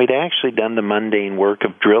hit, and we'd actually done the mundane work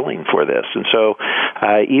of drilling for this. And so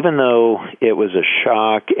even though it was a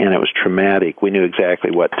shock and it was traumatic, we knew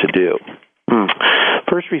exactly what to do.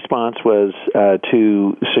 First response was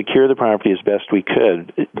to secure the property as best we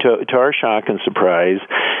could. To our shock and surprise,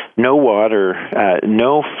 no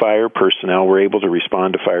fire personnel were able to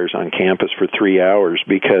respond to fires on campus for 3 hours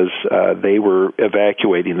because they were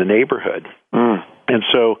evacuating the neighborhood. And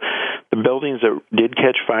so the buildings that did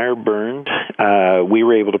catch fire burned. We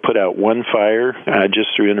were able to put out one fire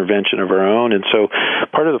just through intervention of our own. And so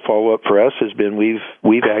part of the follow-up for us has been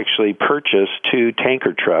we've actually purchased 2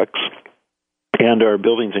 tanker trucks. And our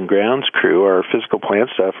buildings and grounds crew, our physical plant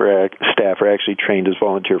staff are actually trained as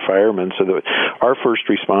volunteer firemen, so that our first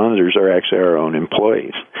responders are actually our own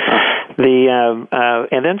employees.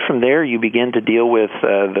 And then from there, you begin to deal with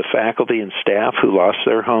the faculty and staff who lost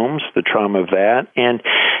their homes, the trauma of that, and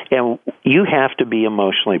you have to be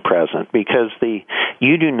emotionally present because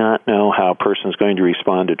you do not know how a person is going to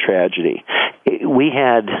respond to tragedy. We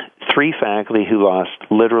had 3 faculty who lost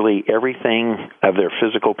literally everything of their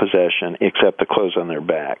physical possession except the clothes on their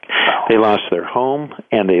back. They lost their home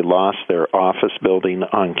and they lost their office building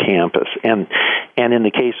on campus. And in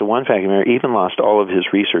the case of one faculty member, even lost all of his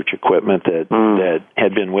research equipment that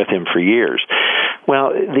had been with him for years.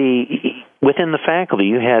 Well, within the faculty,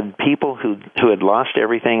 you had people who had lost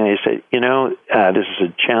everything, and they said, this is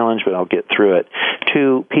a challenge, but I'll get through it,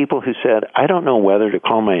 to people who said, I don't know whether to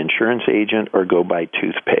call my insurance agent or go buy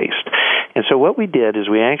toothpaste. And so what we did is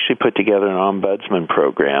we actually put together an ombudsman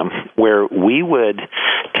program where we would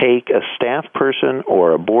take a staff person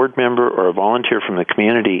or a board member or a volunteer from the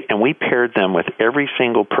community, and we paired them with every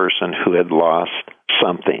single person who had lost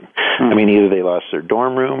something. I mean, either they lost their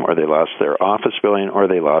dorm room, or they lost their office building, or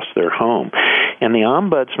they lost their home. And the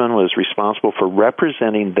ombudsman was responsible for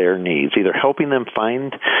representing their needs, either helping them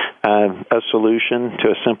find a solution to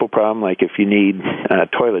a simple problem, like if you need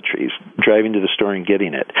toiletries, driving to the store and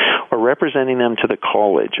getting it, or representing them to the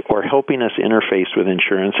college, or helping us interface with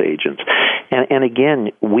insurance agents. And again,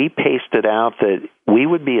 we paced it out that we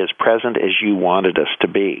would be as present as you wanted us to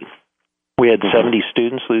be. We had 70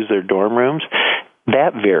 students lose their dorm rooms.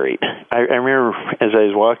 That varied. I remember as I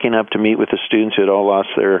was walking up to meet with the students who had all lost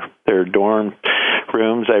their dorm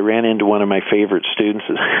rooms, I ran into one of my favorite students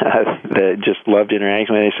that just loved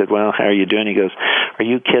interacting with me. I said, well, how are you doing? He goes, are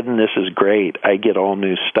you kidding? This is great. I get all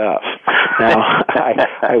new stuff. Now,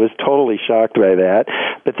 I was totally shocked by that.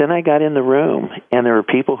 But then I got in the room, and there were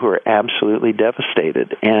people who were absolutely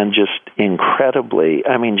devastated and just incredibly,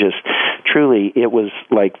 I mean, just truly, it was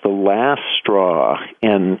like the last straw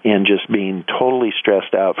in just being totally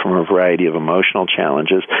stressed out from a variety of emotional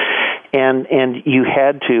challenges. And you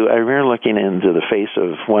had to, I remember looking into the face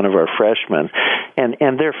of one of our freshmen,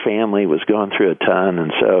 and their family was going through a ton,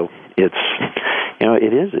 and so it's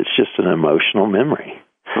just an emotional memory.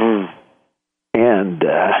 And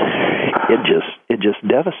it just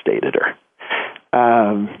devastated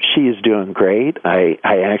her. She is doing great.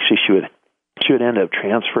 She would end up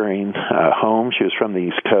transferring home. She was from the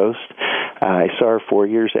East Coast. I saw her 4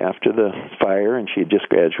 years after the fire, and she had just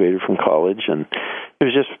graduated from college, and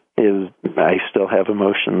I still have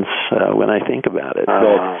emotions when I think about it.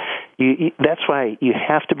 But that's why you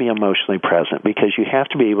have to be emotionally present, because you have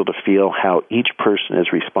to be able to feel how each person is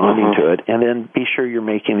responding to it, and then be sure you're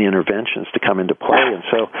making the interventions to come into play. And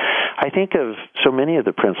so I think of so many of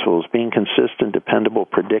the principles being consistent, dependable,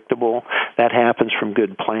 predictable. That happens from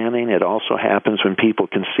good planning. It also happens when people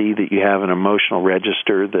can see that you have an emotional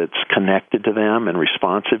register that's connected to them and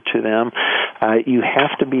responsive to them. You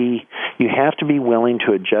have to be willing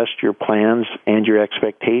to adjust your plans and your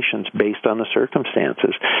expectations based on the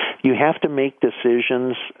circumstances. You have to make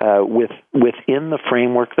decisions within the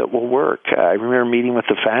framework that will work. I remember meeting with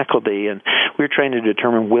the faculty, and we were trying to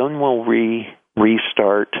determine when will we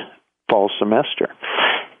restart fall semester.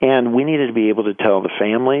 And we needed to be able to tell the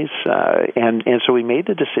families, and so we made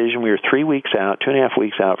the decision. We were 3 weeks out, 2.5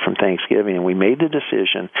 weeks out from Thanksgiving, and we made the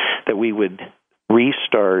decision that we would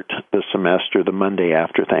restart the semester the Monday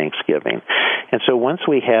after Thanksgiving. And so once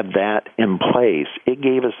we had that in place, it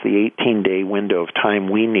gave us the 18-day window of time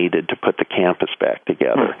we needed to put the campus back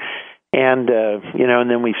together. And, and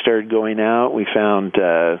then we started going out. We found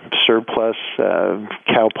Surplus.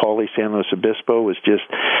 Cal Poly San Luis Obispo was just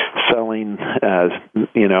selling,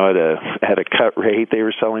 at a cut rate. They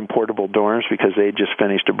were selling portable dorms because they just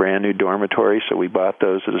finished a brand new dormitory, so we bought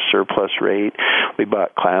those at a surplus rate. We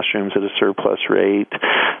bought classrooms at a surplus rate.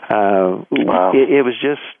 Wow. It was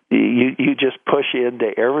just, you just push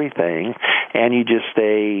into everything, and you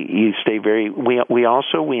stay very.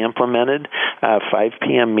 We implemented a 5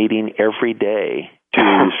 p.m. meeting every day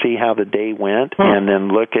to see how the day went, and then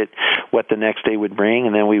look at what the next day would bring,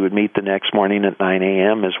 and then we would meet the next morning at 9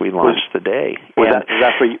 a.m. as we launched the day. Was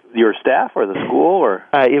that for your staff or the school, or?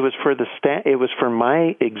 It was for the staff. It was for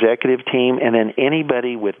my executive team, and then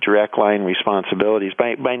anybody with direct line responsibilities.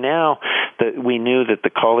 By now, we knew that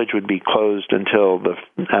the college would be closed until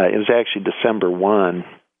it was actually December 1.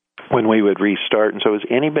 When we would restart, and so it was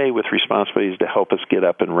anybody with responsibilities to help us get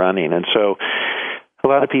up and running. And so a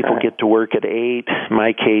lot of people get to work at 8. In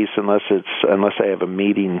my case, unless I have a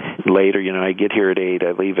meeting later, I get here at 8,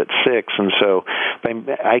 I leave at 6, and so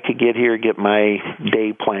I could get here, get my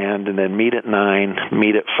day planned, and then meet at 9,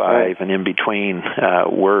 meet at 5, and in between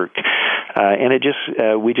work. And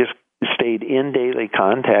we just stayed in daily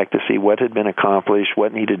contact to see what had been accomplished,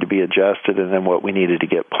 what needed to be adjusted, and then what we needed to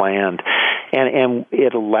get planned. And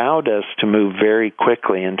it allowed us to move very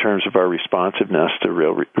quickly in terms of our responsiveness to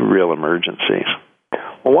real emergencies.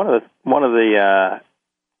 Well, one of the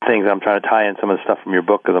things I'm trying to tie in some of the stuff from your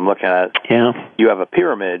book, because I'm looking at, you have a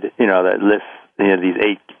pyramid, that lists these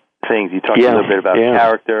 8 things. You talked a little bit about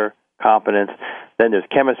character, competence. Then there's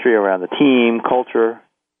chemistry around the team, culture,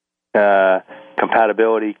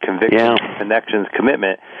 compatibility, conviction, connections,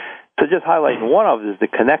 commitment. So just highlighting one of them is the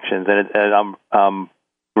connections, and I'm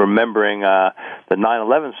remembering the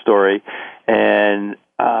 9/11 story, and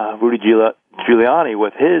Rudy Giuliani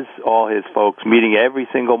with all his folks meeting every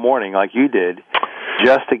single morning like you did,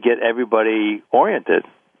 just to get everybody oriented.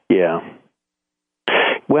 Yeah.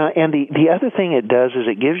 Well, and the other thing it does is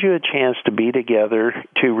it gives you a chance to be together,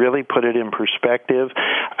 to really put it in perspective.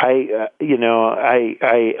 I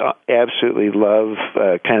absolutely love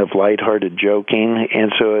kind of lighthearted joking,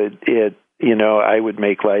 and so I would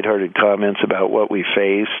make lighthearted comments about what we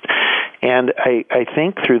faced. And I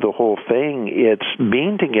think through the whole thing, it's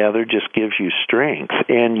being together just gives you strength,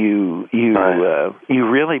 and you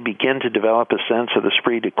really begin to develop a sense of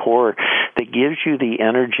esprit de corps that gives you the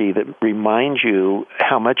energy that reminds you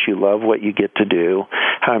how much you love what you get to do,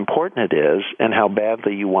 how important it is, and how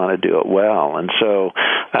badly you want to do it well. And so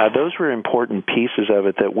those were important pieces of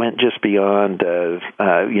it that went just beyond the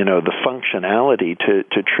functionality to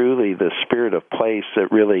truly the spirit of place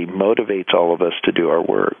that really motivates all of us to do our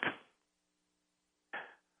work.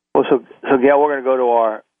 Well, so Gail, we're going to go to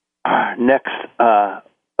our next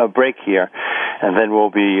break here, and then we'll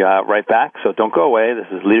be right back. So don't go away. This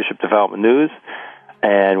is Leadership Development News,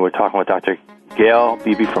 and we're talking with Dr. Gail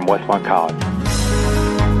Beebe from Westmont College.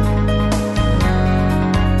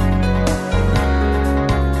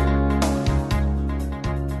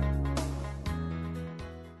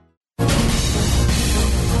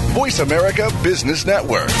 Voice America Business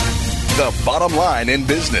Network, the bottom line in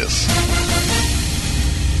business.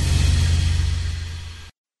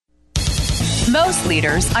 Most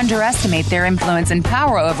leaders underestimate their influence and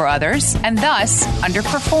power over others and thus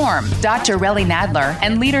underperform. Dr. Relly Nadler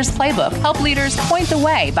and Leaders Playbook help leaders point the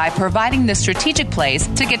way by providing the strategic plays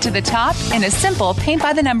to get to the top in a simple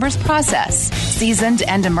paint-by-the-numbers process. Seasoned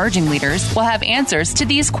and emerging leaders will have answers to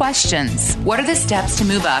these questions. What are the steps to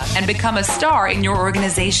move up and become a star in your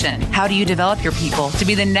organization? How do you develop your people to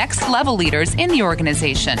be the next level leaders in the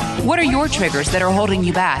organization? What are your triggers that are holding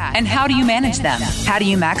you back, and how do you manage them? How do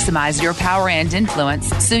you maximize your power and influence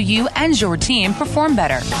so you and your team perform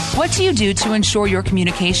better? What do you do to ensure your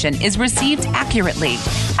communication is received accurately?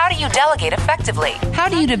 How do you delegate effectively? How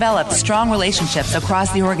do you develop strong relationships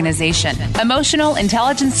across the organization? Emotional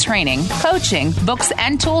intelligence training, coaching, books,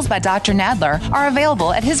 and tools by Dr. Nadler are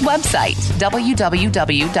available at his website,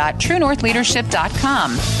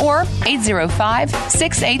 www.truenorthleadership.com or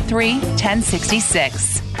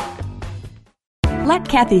 805-683-1066. Let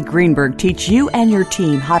Kathy Greenberg teach you and your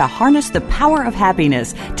team how to harness the power of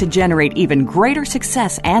happiness to generate even greater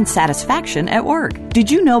success and satisfaction at work.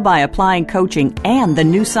 Did you know by applying coaching and the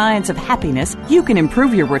new science of happiness, you can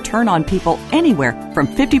improve your return on people anywhere from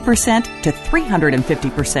 50% to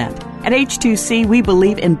 350%? At H2C, we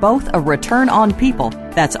believe in both a return on people,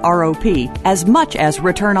 that's ROP, as much as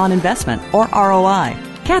return on investment, or ROI.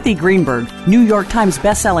 Kathy Greenberg, New York Times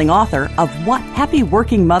bestselling author of What Happy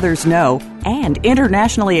Working Mothers Know and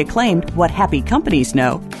internationally acclaimed What Happy Companies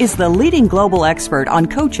Know, is the leading global expert on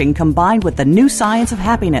coaching combined with the new science of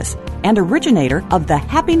happiness and originator of the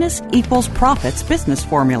Happiness Equals Profits business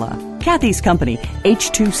formula. Kathy's company,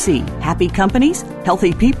 H2C, Happy Companies,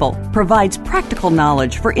 Healthy People, provides practical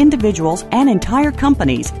knowledge for individuals and entire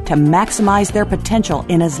companies to maximize their potential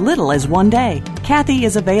in as little as one day. Kathy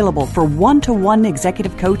is available for one-to-one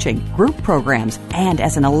executive coaching, group programs, and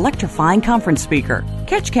as an electrifying conference speaker.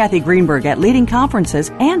 Catch Kathy Greenberg at leading conferences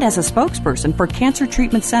and as a spokesperson for Cancer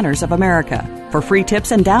Treatment Centers of America. For free tips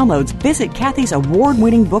and downloads, visit Kathy's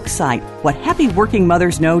award-winning book site,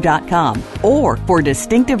 whathappyworkingmothersknow.com. Or for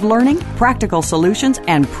distinctive learning, practical solutions,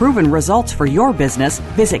 and proven results for your business,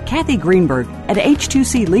 visit Kathy Greenberg at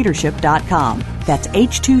h2cleadership.com. That's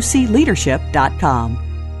h2cleadership.com.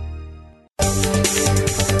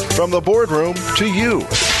 From the boardroom to you,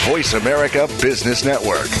 Voice America Business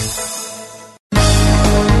Network.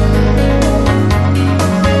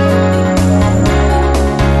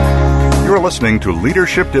 You're listening to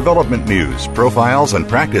Leadership Development News, profiles and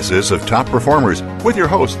practices of top performers with your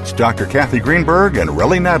hosts, Dr. Kathy Greenberg and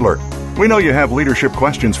Relly Nadler. We know you have leadership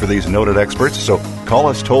questions for these noted experts, so call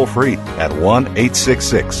us toll-free at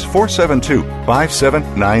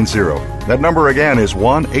 1-866-472-5790. That number again is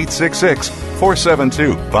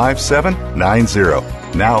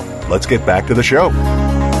 1-866-472-5790. Now, let's get back to the show.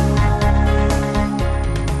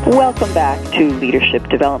 Welcome back to Leadership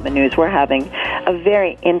Development News. We're having a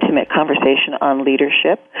very intimate conversation on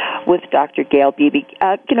leadership with Dr. Gail Beebe.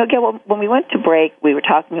 Gail, when we went to break, we were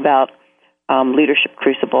talking about leadership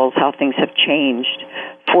crucibles, how things have changed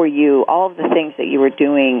for you, all of the things that you were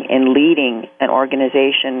doing in leading an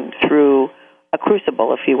organization through a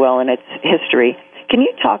crucible, if you will, in its history. Can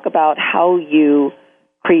you talk about how you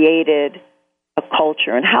created a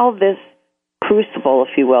culture and how this crucible,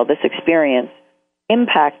 if you will, this experience,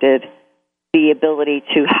 impacted the ability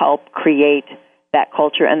to help create that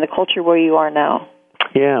culture and the culture where you are now?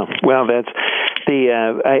 Yeah, well, that's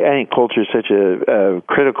I think culture is such a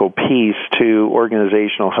critical piece to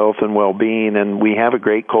organizational health and well-being, and we have a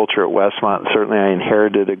great culture at Westmont. Certainly, I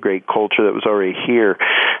inherited a great culture that was already here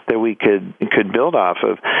that we could build off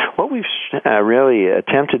of. What we've really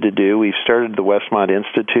attempted to do, we've started the Westmont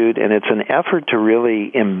Institute, and it's an effort to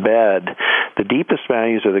really embed the deepest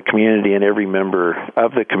values of the community in every member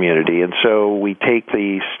of the community. And so we take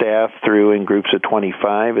the staff through in groups of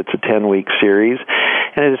 25. It's a 10-week series,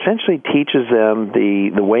 and it essentially teaches them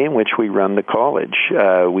the way in which we run the college.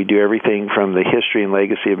 We do everything from the history and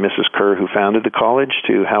legacy of Mrs. Kerr, who founded the college,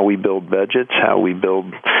 to how we build budgets, how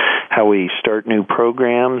we start new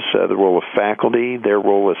programs, the role of faculty, their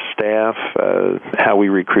role as staff, how we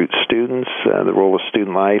recruit students, the role of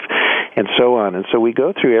student life, and so on. And so we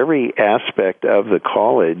go through every aspect of the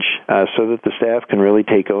college so that the staff can really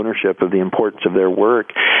take ownership of the importance of their work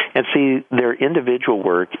and see their individual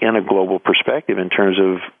work in a global perspective in terms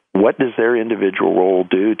of what does their individual role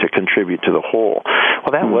do to contribute to the whole?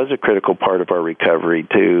 Well, that was a critical part of our recovery,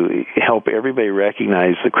 to help everybody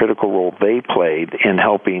recognize the critical role they played in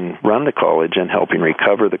helping run the college and helping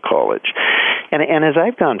recover the college. And as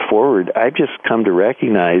I've gone forward, I've just come to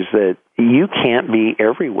recognize that you can't be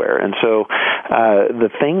everywhere. And so the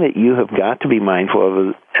thing that you have got to be mindful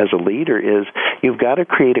of as a leader is you've got to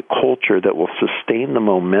create a culture that will sustain the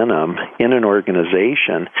momentum in an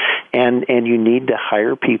organization, and you need to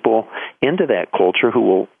hire people into that culture who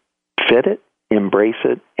will fit it, embrace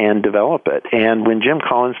it, and develop it. And when Jim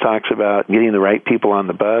Collins talks about getting the right people on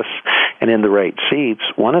the bus and in the right seats,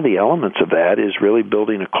 one of the elements of that is really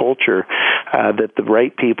building a culture that the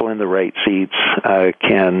right people in the right seats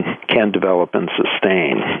can develop and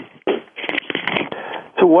sustain.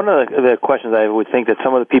 So one of the questions I would think that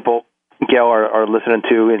some of the people, Gail, are listening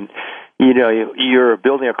to, and you're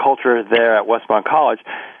building a culture there at Westmont College.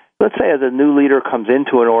 Let's say as a new leader comes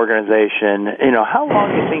into an organization, how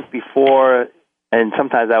long do you think before, and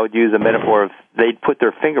sometimes I would use a metaphor of they'd put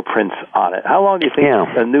their fingerprints on it. How long do you think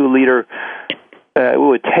a new leader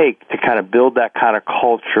would take to kind of build that kind of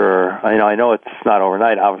culture? I know it's not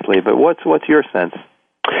overnight, obviously, but what's your sense?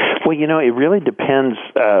 Well, it really depends.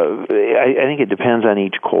 I think it depends on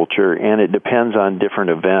each culture, and it depends on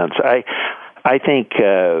different events. I think,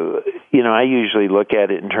 I usually look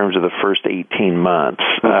at it in terms of the first 18 months.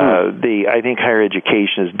 I think higher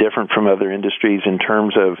education is different from other industries in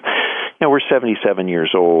terms of, we're 77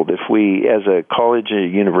 years old. If we, as a college or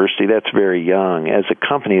university, that's very young. As a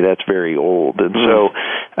company, that's very old. And so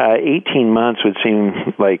 18 months would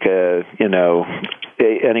seem like an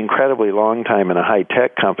incredibly long time in a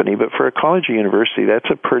high-tech company, but for a college or university, that's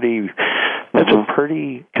a pretty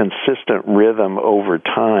consistent rhythm over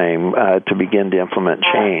time to begin to implement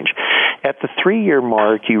change. At the 3-year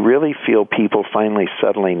mark, you really feel people finally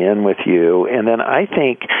settling in with you, and then I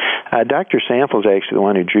think Dr. Sample is actually the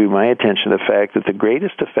one who drew my attention to the fact that the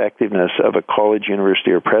greatest effectiveness of a college,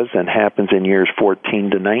 university, or president happens in years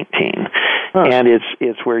 14 to 19. And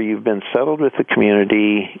it's where you've been settled with the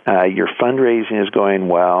community, your fundraising is going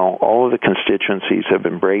well, all of the constituencies have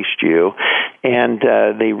embraced you, and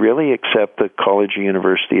they really accept the college or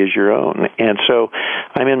university as your own. And so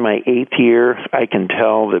I'm in my 8th year. I can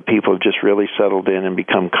tell that people have just really settled in and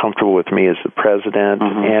become comfortable with me as the president,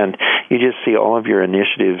 and you just see all of your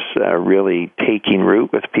initiatives really taking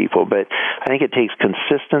root with people. But I think it takes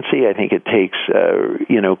consistency. I think it takes,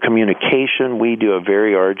 communication. We do a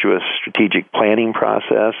very arduous strategic planning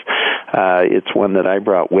process. It's one that I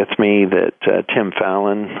brought with me that Tim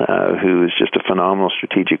Fallon, who is just a phenomenal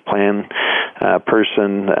strategic plan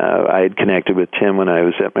person, I had connected with Tim when I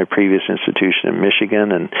was at my previous institution in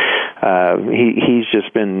Michigan, and he's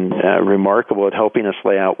just been remarkable at helping us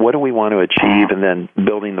lay out what do we want to achieve and then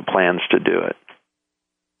building the plans to do it.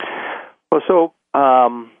 Well, so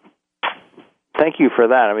thank you for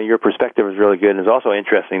that. I mean, your perspective is really good, and it's also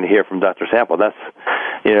interesting to hear from Dr. Sample. That's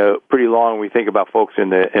pretty long. We think about folks in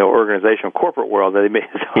the organizational corporate world that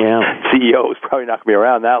CEO is probably not going to be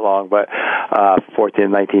around that long, but 14,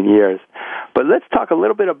 19 years. But let's talk a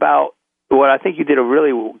little bit about what I think you did a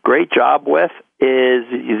really great job with is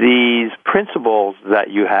these principles that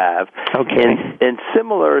you have. Okay. And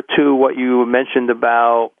similar to what you mentioned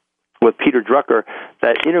about with Peter Drucker,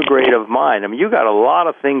 that integrative mind. I mean, you got a lot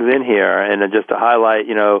of things in here, and just to highlight,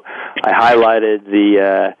 I highlighted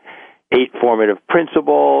the 8 formative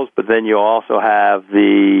principles, but then you also have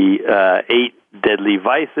the 8 deadly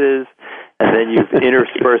vices, and then you've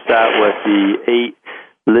interspersed that with the 8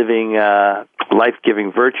 living,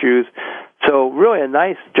 life-giving virtues. So really a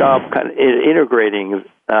nice job kind of integrating,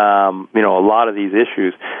 a lot of these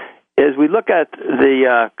issues. As we look at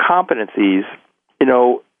the competencies,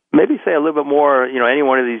 maybe say a little bit more, any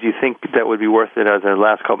one of these you think that would be worth it as our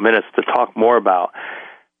last couple minutes to talk more about.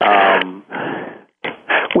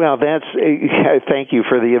 Well, thank you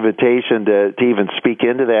for the invitation to even speak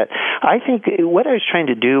into that. I think what I was trying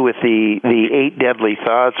to do with the 8 deadly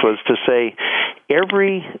thoughts was to say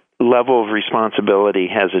every level of responsibility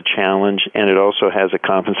has a challenge, and it also has a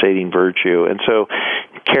compensating virtue. And so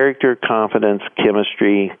character, confidence,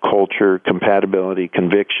 chemistry, culture, compatibility,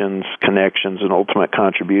 convictions, connections, and ultimate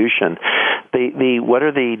contribution. What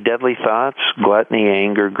are the deadly thoughts? Gluttony,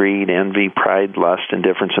 anger, greed, envy, pride, lust,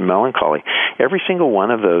 indifference, and melancholy. Every single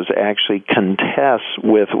one of those actually contests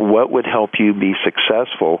with what would help you be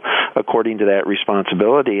successful according to that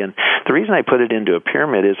responsibility. And the reason I put it into a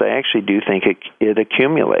pyramid is I actually do think it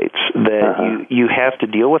accumulates. That you have to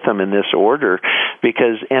deal with them in this order,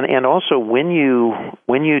 because and also when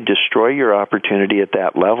you destroy your opportunity at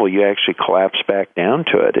that level, you actually collapse back down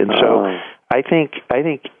to it. And so I think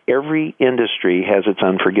every industry has its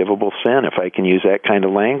unforgivable sin, if I can use that kind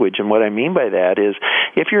of language. And what I mean by that is,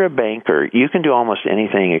 if you're a banker, you can do almost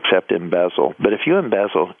anything except embezzle. But if you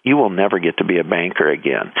embezzle, you will never get to be a banker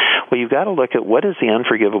again. Well, you've got to look at what is the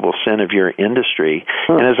unforgivable sin of your industry.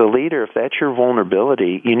 And as a leader, if that's your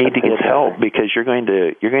vulnerability, you need to get help, because you're going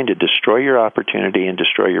to destroy your opportunity and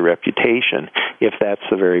destroy your reputation if that's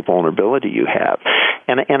the very vulnerability you have.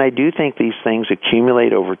 And I do think these things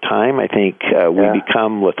accumulate over time. I think we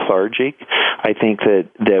become lethargic. I think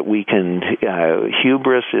that we can,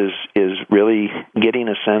 hubris is really getting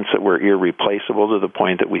a sense that we're irreplaceable to the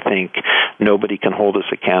point that we think nobody can hold us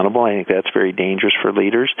accountable. I think that's very dangerous for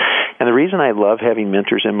leaders. And the reason I love having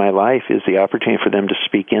mentors in my life is the opportunity for them to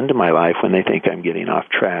speak into my life when they think I'm getting off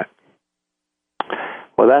track.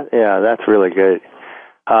 Well, that's really good.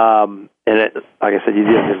 And like I said, you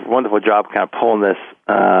did a wonderful job kind of pulling this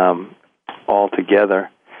all together.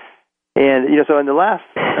 And so in the last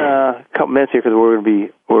couple minutes here, because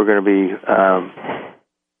we're going to be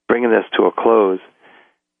bringing this to a close,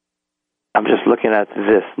 I'm just looking at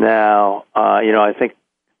this now. I think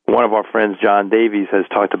one of our friends, John Davies, has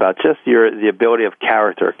talked about just the ability of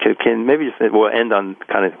character. Can maybe just we'll end on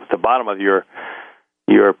kind of the bottom of your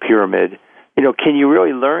pyramid. Can you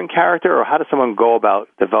really learn character, or how does someone go about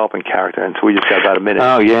developing character? And so we just got about a minute.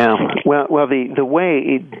 Oh, yeah. Well, the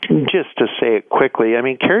way, just to say it quickly, I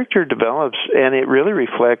mean, character develops, and it really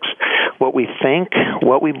reflects what we think,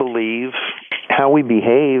 what we believe, how we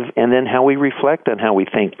behave, and then how we reflect on how we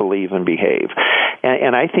think, believe, and behave.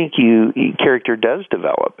 And I think character does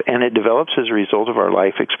develop, and it develops as a result of our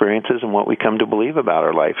life experiences and what we come to believe about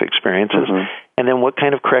our life experiences, and then what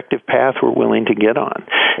kind of corrective path we're willing to get on.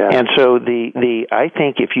 Yeah. And so I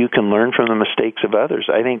think if you can learn from the mistakes of others,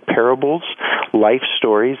 I think parables, life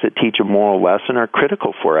stories that teach a moral lesson are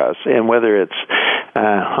critical for us. And whether it's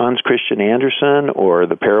Hans Christian Andersen or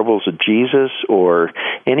the parables of Jesus or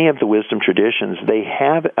any of the wisdom traditions, they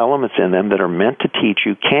have elements in them that are meant to teach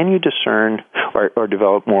you, can you discern or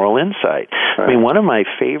develop moral insight? Right. I mean, one of my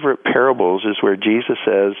favorite parables is where Jesus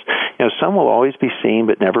says, some will always be seeing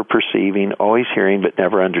but never perceiving, always hearing but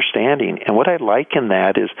never understanding. And what I like in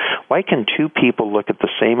that is, why can two people look at the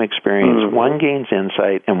same experience, one gains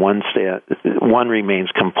insight and one remains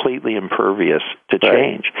completely impervious to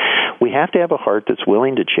change? Right. We have to have a heart that's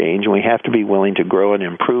willing to change, and we have to be willing to grow and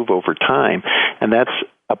improve over time. And that's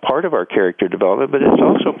a part of our character development, but it's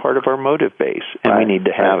also part of our motive base, and we need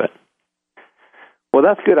to have it. Well,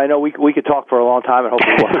 that's good. I know we could talk for a long time, and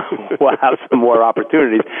hopefully we'll have some more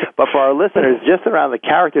opportunities. But for our listeners, just around the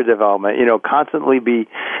character development, constantly be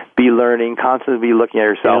learning, constantly be looking at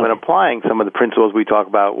yourself and applying some of the principles we talk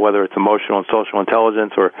about, whether it's emotional and social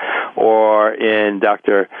intelligence or in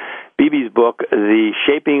Dr. Beebe's book, The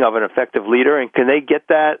Shaping of an Effective Leader. And can they get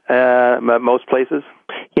that at most places?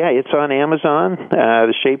 Yeah, it's on Amazon,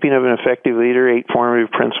 The Shaping of an Effective Leader, 8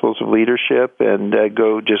 Formative Principles of Leadership, and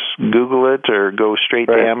just Google it or go straight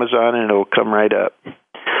to Amazon and it'll come right up.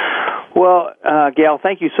 Well, Gail,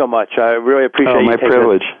 thank you so much. I really appreciate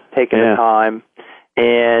you taking the time.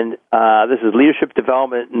 And this is Leadership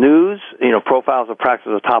Development News, profiles of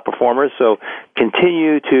practice of top performers. So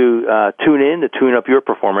continue to tune up your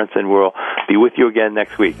performance, and we'll be with you again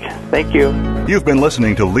next week. Thank you. You've been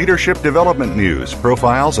listening to Leadership Development News,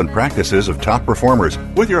 profiles and practices of top performers,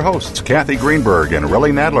 with your hosts, Kathy Greenberg and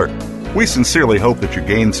Relly Nadler. We sincerely hope that you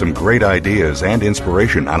gained some great ideas and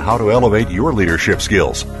inspiration on how to elevate your leadership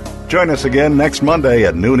skills. Join us again next Monday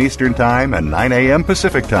at noon Eastern Time and 9 a.m.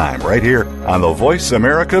 Pacific Time right here on the Voice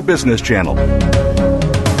America Business Channel.